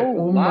my Oh,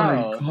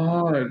 wow.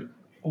 god.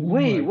 Oh my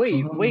Wait.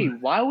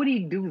 god. Why would he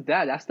do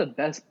that? That's the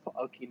best.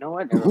 Okay, you know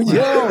what? Never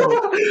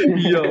Yo,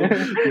 Yo,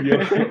 yo.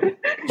 mind.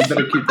 You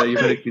better keep that. You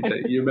better keep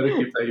that. You better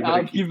keep that. You better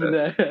I'll keep keep it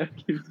that. there. I'll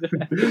keep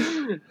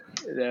that.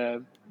 Yeah,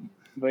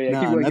 but yeah,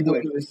 keep nah. going. Keep Another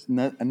going. one is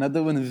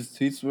another one of his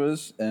tweets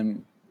was I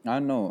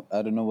don't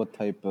know what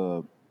type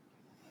of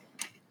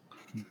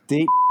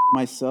date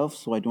myself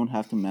so I don't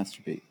have to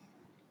masturbate.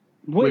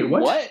 Wait, Wait,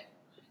 what? what?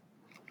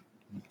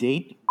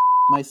 Date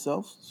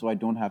myself so I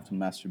don't have to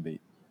masturbate.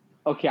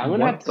 Okay, I'm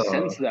gonna have What to the?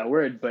 censor that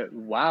word, but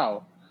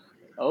wow.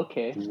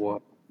 Okay,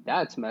 What?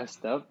 that's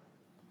messed up.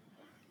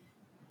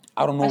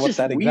 I don't know That's what just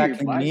that weird.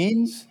 exactly Why?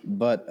 means,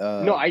 but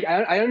No,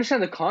 I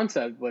understand the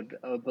concept, but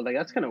like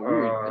that's kind of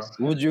weird. Uh, Just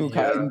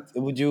yeah.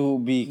 would you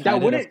be that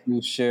kind enough wouldn't.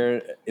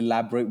 to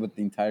elaborate with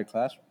the entire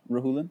class,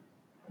 Rahulan?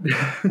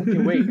 Okay,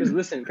 wait, because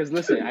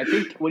listen. I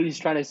think what he's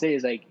trying to say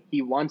is like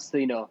he wants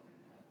to,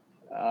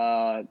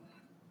 uh,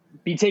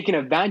 be taken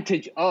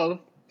advantage of,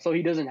 so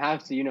he doesn't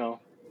have to,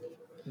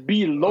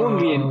 be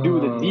lonely and do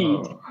the deed.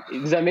 Uh,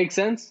 Does that make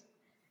sense?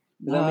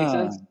 Does that make Ah,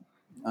 sense?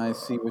 I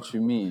see what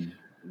you mean.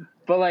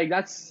 But like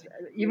that's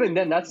even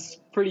then that's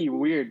pretty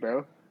weird,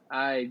 bro.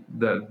 I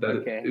that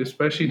okay.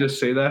 especially to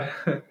say that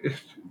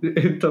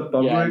in the Yeah,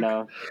 public.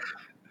 no.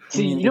 I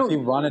See, mean, if he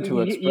wanted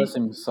to express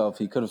himself,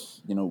 he could have,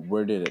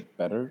 worded it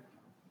better.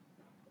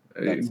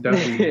 That's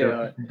Definitely,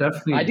 yeah.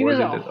 definitely I think there's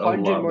worded a it a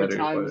hundred lot more better, but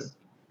times.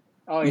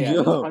 Oh yeah, there's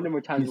a yo. hundred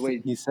more times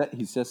ways. He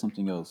said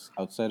something else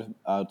outside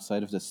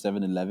of the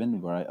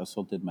 7-Eleven where I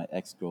assaulted my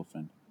ex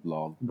girlfriend.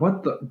 Lol.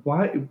 what the?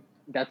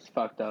 That's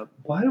fucked up.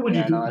 Why would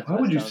you Yeah, no, do? that's Why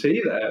would messed you up.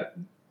 say that?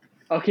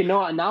 Okay,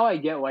 no, now I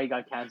get why he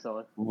got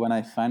canceled. When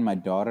I find my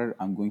daughter,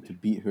 I'm going to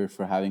beat her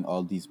for having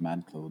all these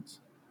man clothes.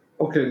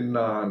 Okay,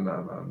 nah,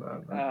 nah, nah, nah,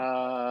 nah,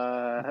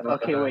 nah,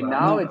 Okay, nah, wait. nah,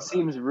 Now nah, it nah.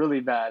 seems really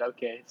bad.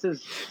 Okay,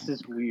 this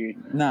is weird.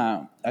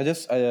 Nah,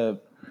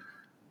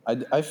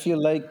 I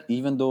feel like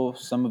even though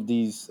some of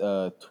these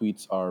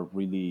tweets are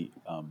really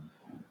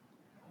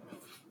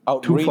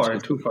Too far,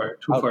 outrageous, too far,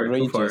 too far,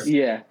 too far. outrageous,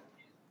 Yeah.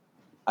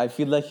 I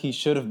feel like he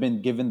should have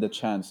been given the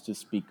chance to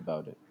speak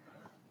about it.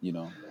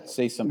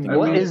 Say something I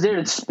What about mean, it. is there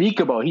to speak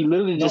about? He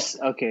literally No, just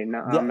okay. No,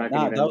 yeah, I'm not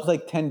gonna nah, that even. was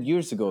like 10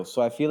 years ago.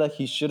 So I feel like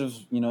he should have,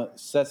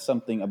 said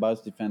something about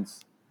his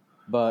defense,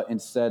 but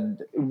instead,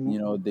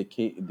 they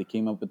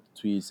came up with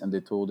the tweets and they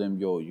told him,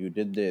 "Yo, you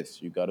did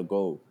this, you gotta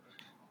go."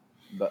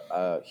 But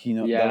that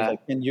was Yeah.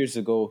 like 10 years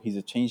ago. He's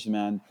a changed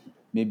man.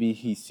 Maybe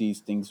he sees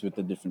things with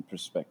a different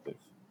perspective.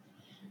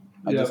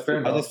 yeah, fair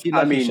I just enough. feel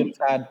I like he should mean,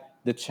 have had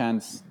the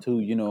chance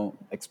to,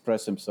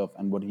 express himself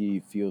and what he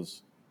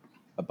feels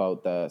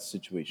about the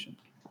situation,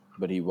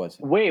 but he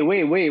wasn't.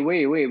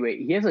 wait.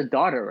 He has a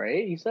daughter,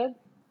 right? You said.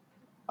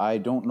 I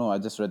don't know. I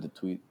just read the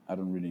tweet. I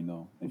don't really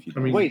know if he I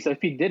does. mean, Wait, so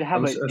if he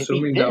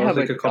assuming did that was have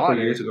a like a couple of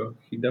years daughter, ago.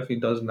 He definitely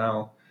does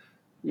now.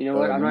 you know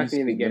what? I'm Let me not gonna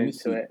see. even get Let me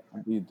into see. it.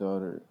 The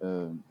daughter,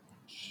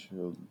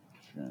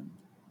 children.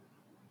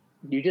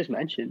 You just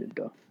mentioned it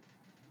though.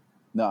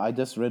 No, I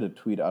just read a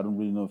tweet. I don't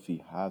really know if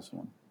he has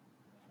one.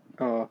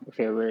 Oh,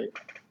 okay, wait.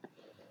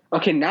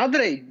 Okay, now that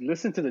I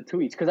listened to the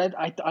tweets, because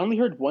I only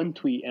heard one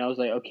tweet and I was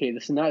like, okay,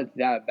 this is not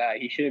that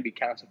bad. He shouldn't be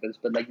canceled for this.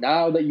 But like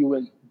now that you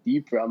went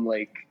deeper, I'm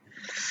like,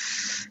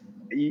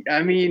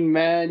 I mean,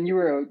 man,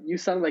 you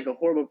sound like a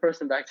horrible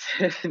person back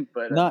then.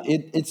 But I No,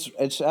 mean,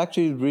 it's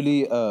actually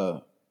really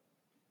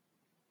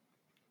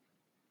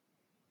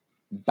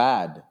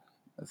bad.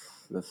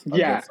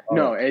 yeah, That's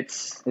no, all.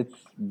 It's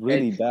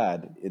really it's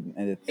bad,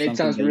 and it's it something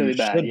sounds that you really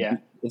bad. should Yeah.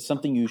 be. It's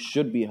something you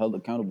should be held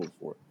accountable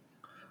for.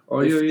 Oh,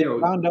 If they yo,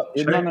 found out,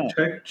 no, check, no.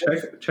 check,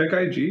 If check, check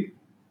IG,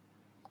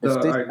 the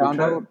I group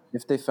chat.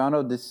 if they found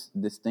out this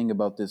thing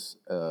about this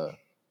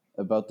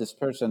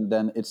person,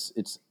 then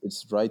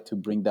it's right to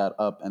bring that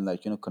up and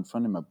like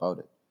confront him about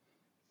it.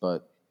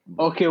 But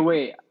Okay,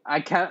 wait.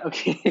 I can't.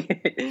 Okay.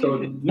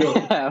 So yo,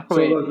 so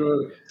Wait.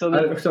 look, So the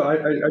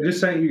I just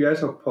sent you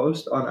guys a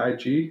post on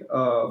IG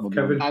of hold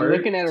on. I'm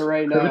looking at it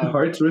right Kevin now.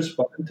 Hart's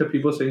respond to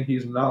people saying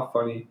he's not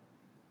funny.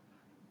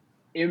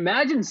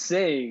 Imagine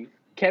saying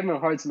Kevin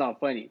Hart's not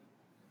funny.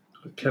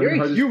 Kevin Your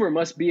Hart is humor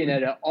must be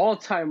at an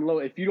all-time low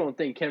if you don't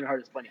think Kevin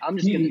Hart is funny. I'm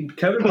just gonna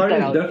Kevin put Hart that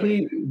is out there.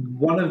 definitely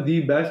one of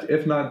the best,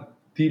 if not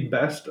the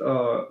best,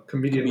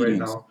 comedian right Comedians.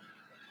 now.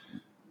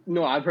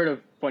 No, I've heard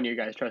of funnier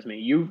guys. Trust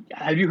me.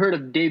 Have you heard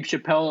of Dave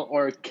Chappelle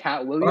or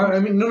Cat I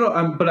Williams? mean,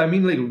 no, but I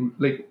mean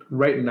like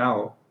right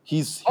now.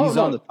 He's Oh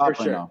on the no, for top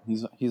right sure. now.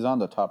 He's on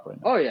the top right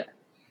now. Oh yeah,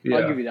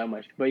 I'll Yeah, give you that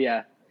much. But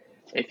yeah,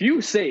 if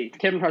you say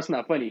Kevin Hart's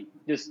not funny,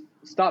 just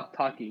stop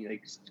talking.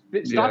 Like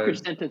stop yeah. your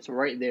sentence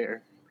right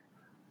there.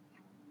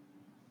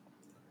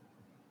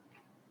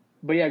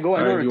 But yeah, go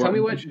on. All right, No, you tell me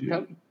want?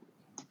 what.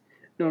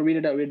 No, read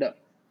it out. Read it out.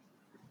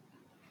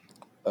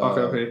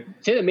 Okay, Uh, okay.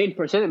 Say the main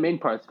part. Say the main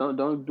parts.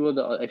 Don't do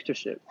the extra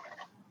shit.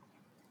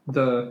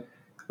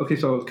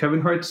 So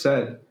Kevin Hart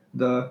said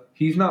the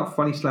he's not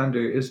funny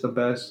slander is the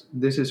best.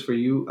 This is for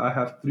you. I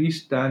have 3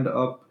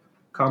 stand-up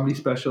comedy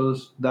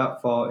specials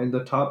that fall in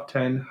the top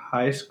 10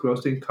 highest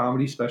grossing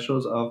comedy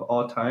specials of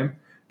all time.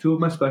 2 of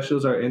my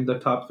specials are in the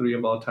top 3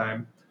 of all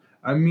time.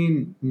 I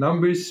mean,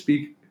 numbers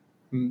speak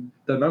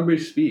the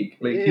numbers speak.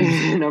 Like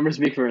numbers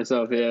speak for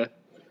itself. Yeah.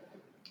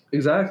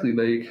 Exactly.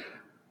 Like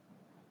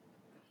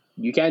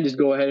you can't just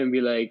go ahead and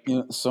be like,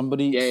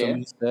 somebody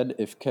said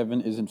if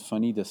Kevin isn't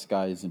funny, the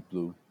sky isn't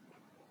blue.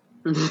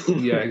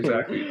 Yeah,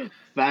 exactly.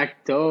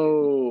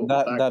 Facto.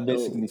 That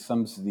basically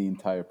sums the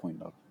entire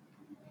point up.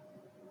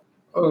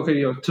 Okay,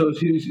 yo. So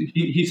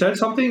he said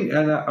something,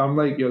 and I'm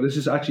like, yo, this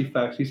is actually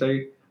facts. He's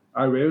like,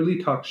 I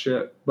rarely talk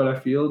shit, but I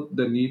feel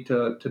the need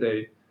to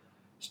today.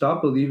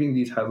 Stop believing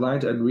these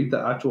headlines and read the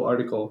actual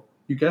article.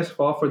 You guys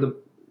fall for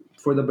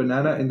the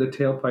banana in the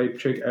tailpipe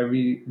trick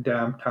every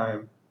damn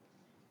time.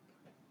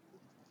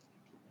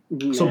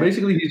 Yeah. So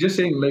basically, he's just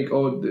saying like,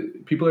 oh,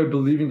 people are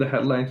believing the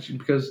headlines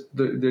because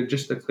they're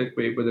just a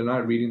clickbait, but they're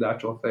not reading the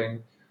actual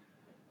thing.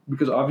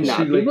 Because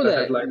obviously, like the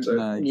headlines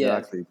are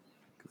exactly.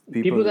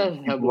 People that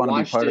have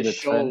watched the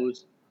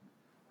shows,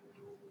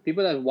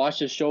 people that watch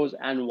the shows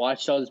and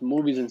watch those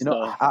movies and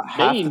stuff,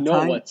 they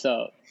know what's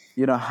up.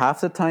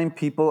 Half the time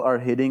people are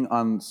hitting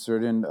on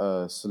certain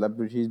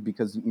celebrities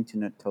because the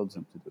internet tells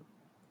them to do.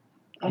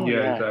 Oh,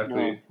 yeah,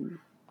 exactly. No.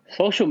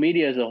 Social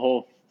media as a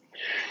whole.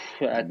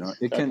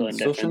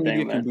 Social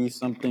media can be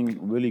something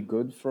really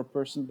good for a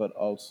person, but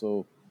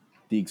also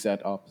the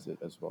exact opposite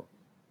as well.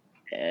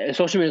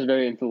 Social media is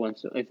very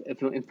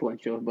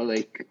influential, but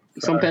like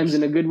sometimes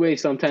in a good way,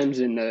 sometimes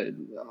in the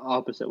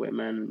opposite way,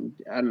 man.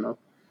 I don't know.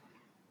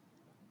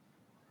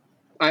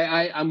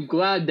 I'm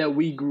glad that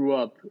we grew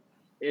up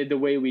the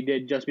way we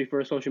did just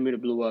before social media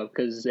blew up,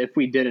 because if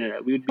we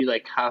didn't, we would be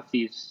like half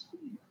these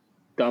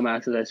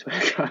dumbasses, I swear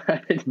to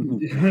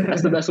God.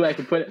 That's the best way I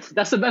can put it.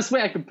 That's the best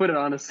way I can put it,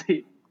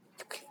 honestly.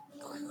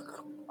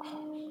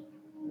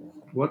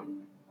 What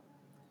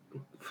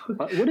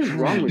is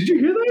wrong with you? Did you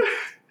hear that?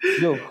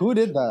 Yo, who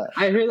did that?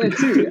 I heard that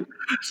too.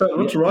 So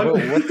what's wrong?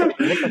 Bro, what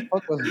the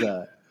fuck was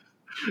that?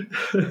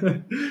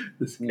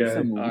 This guy.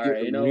 Some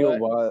real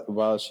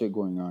wild shit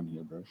going on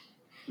here, bro.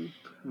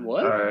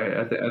 What? All right,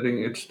 I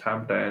think it's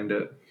time to end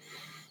it.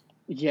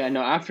 Yeah,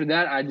 no. After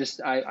that,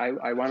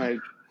 I want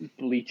to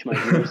bleach my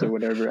ears or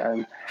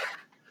whatever.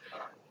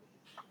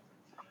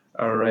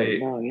 All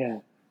right. Oh yeah.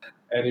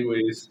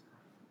 Anyways,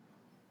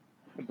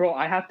 bro,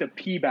 I have to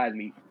pee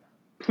badly.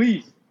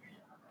 Please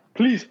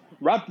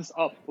wrap this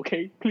up,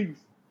 okay? Please.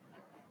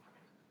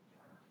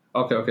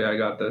 Okay, I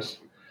got this.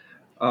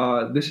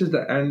 This is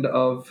the end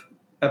of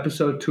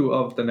episode 2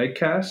 of the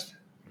Nightcast.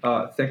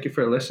 Thank you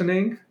for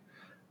listening.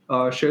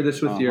 Share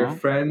this with your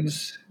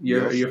friends,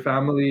 your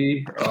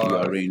family. You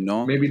already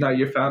know. Maybe not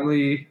your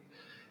family.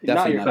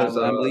 Definitely not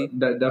your family.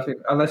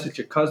 Definitely, unless it's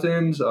your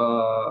cousins.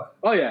 Oh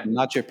yeah.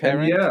 Not your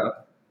parents. Yeah.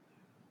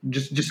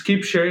 Just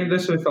keep sharing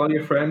this with all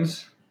your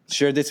friends.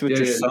 Share this with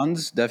your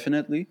sons,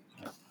 definitely.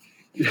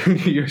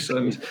 Your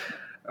sons.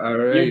 All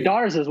right. Your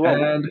daughters as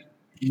well. And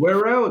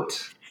we're out.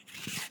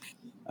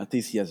 At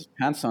least he has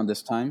pants on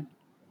this time.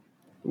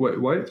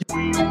 Wait, what?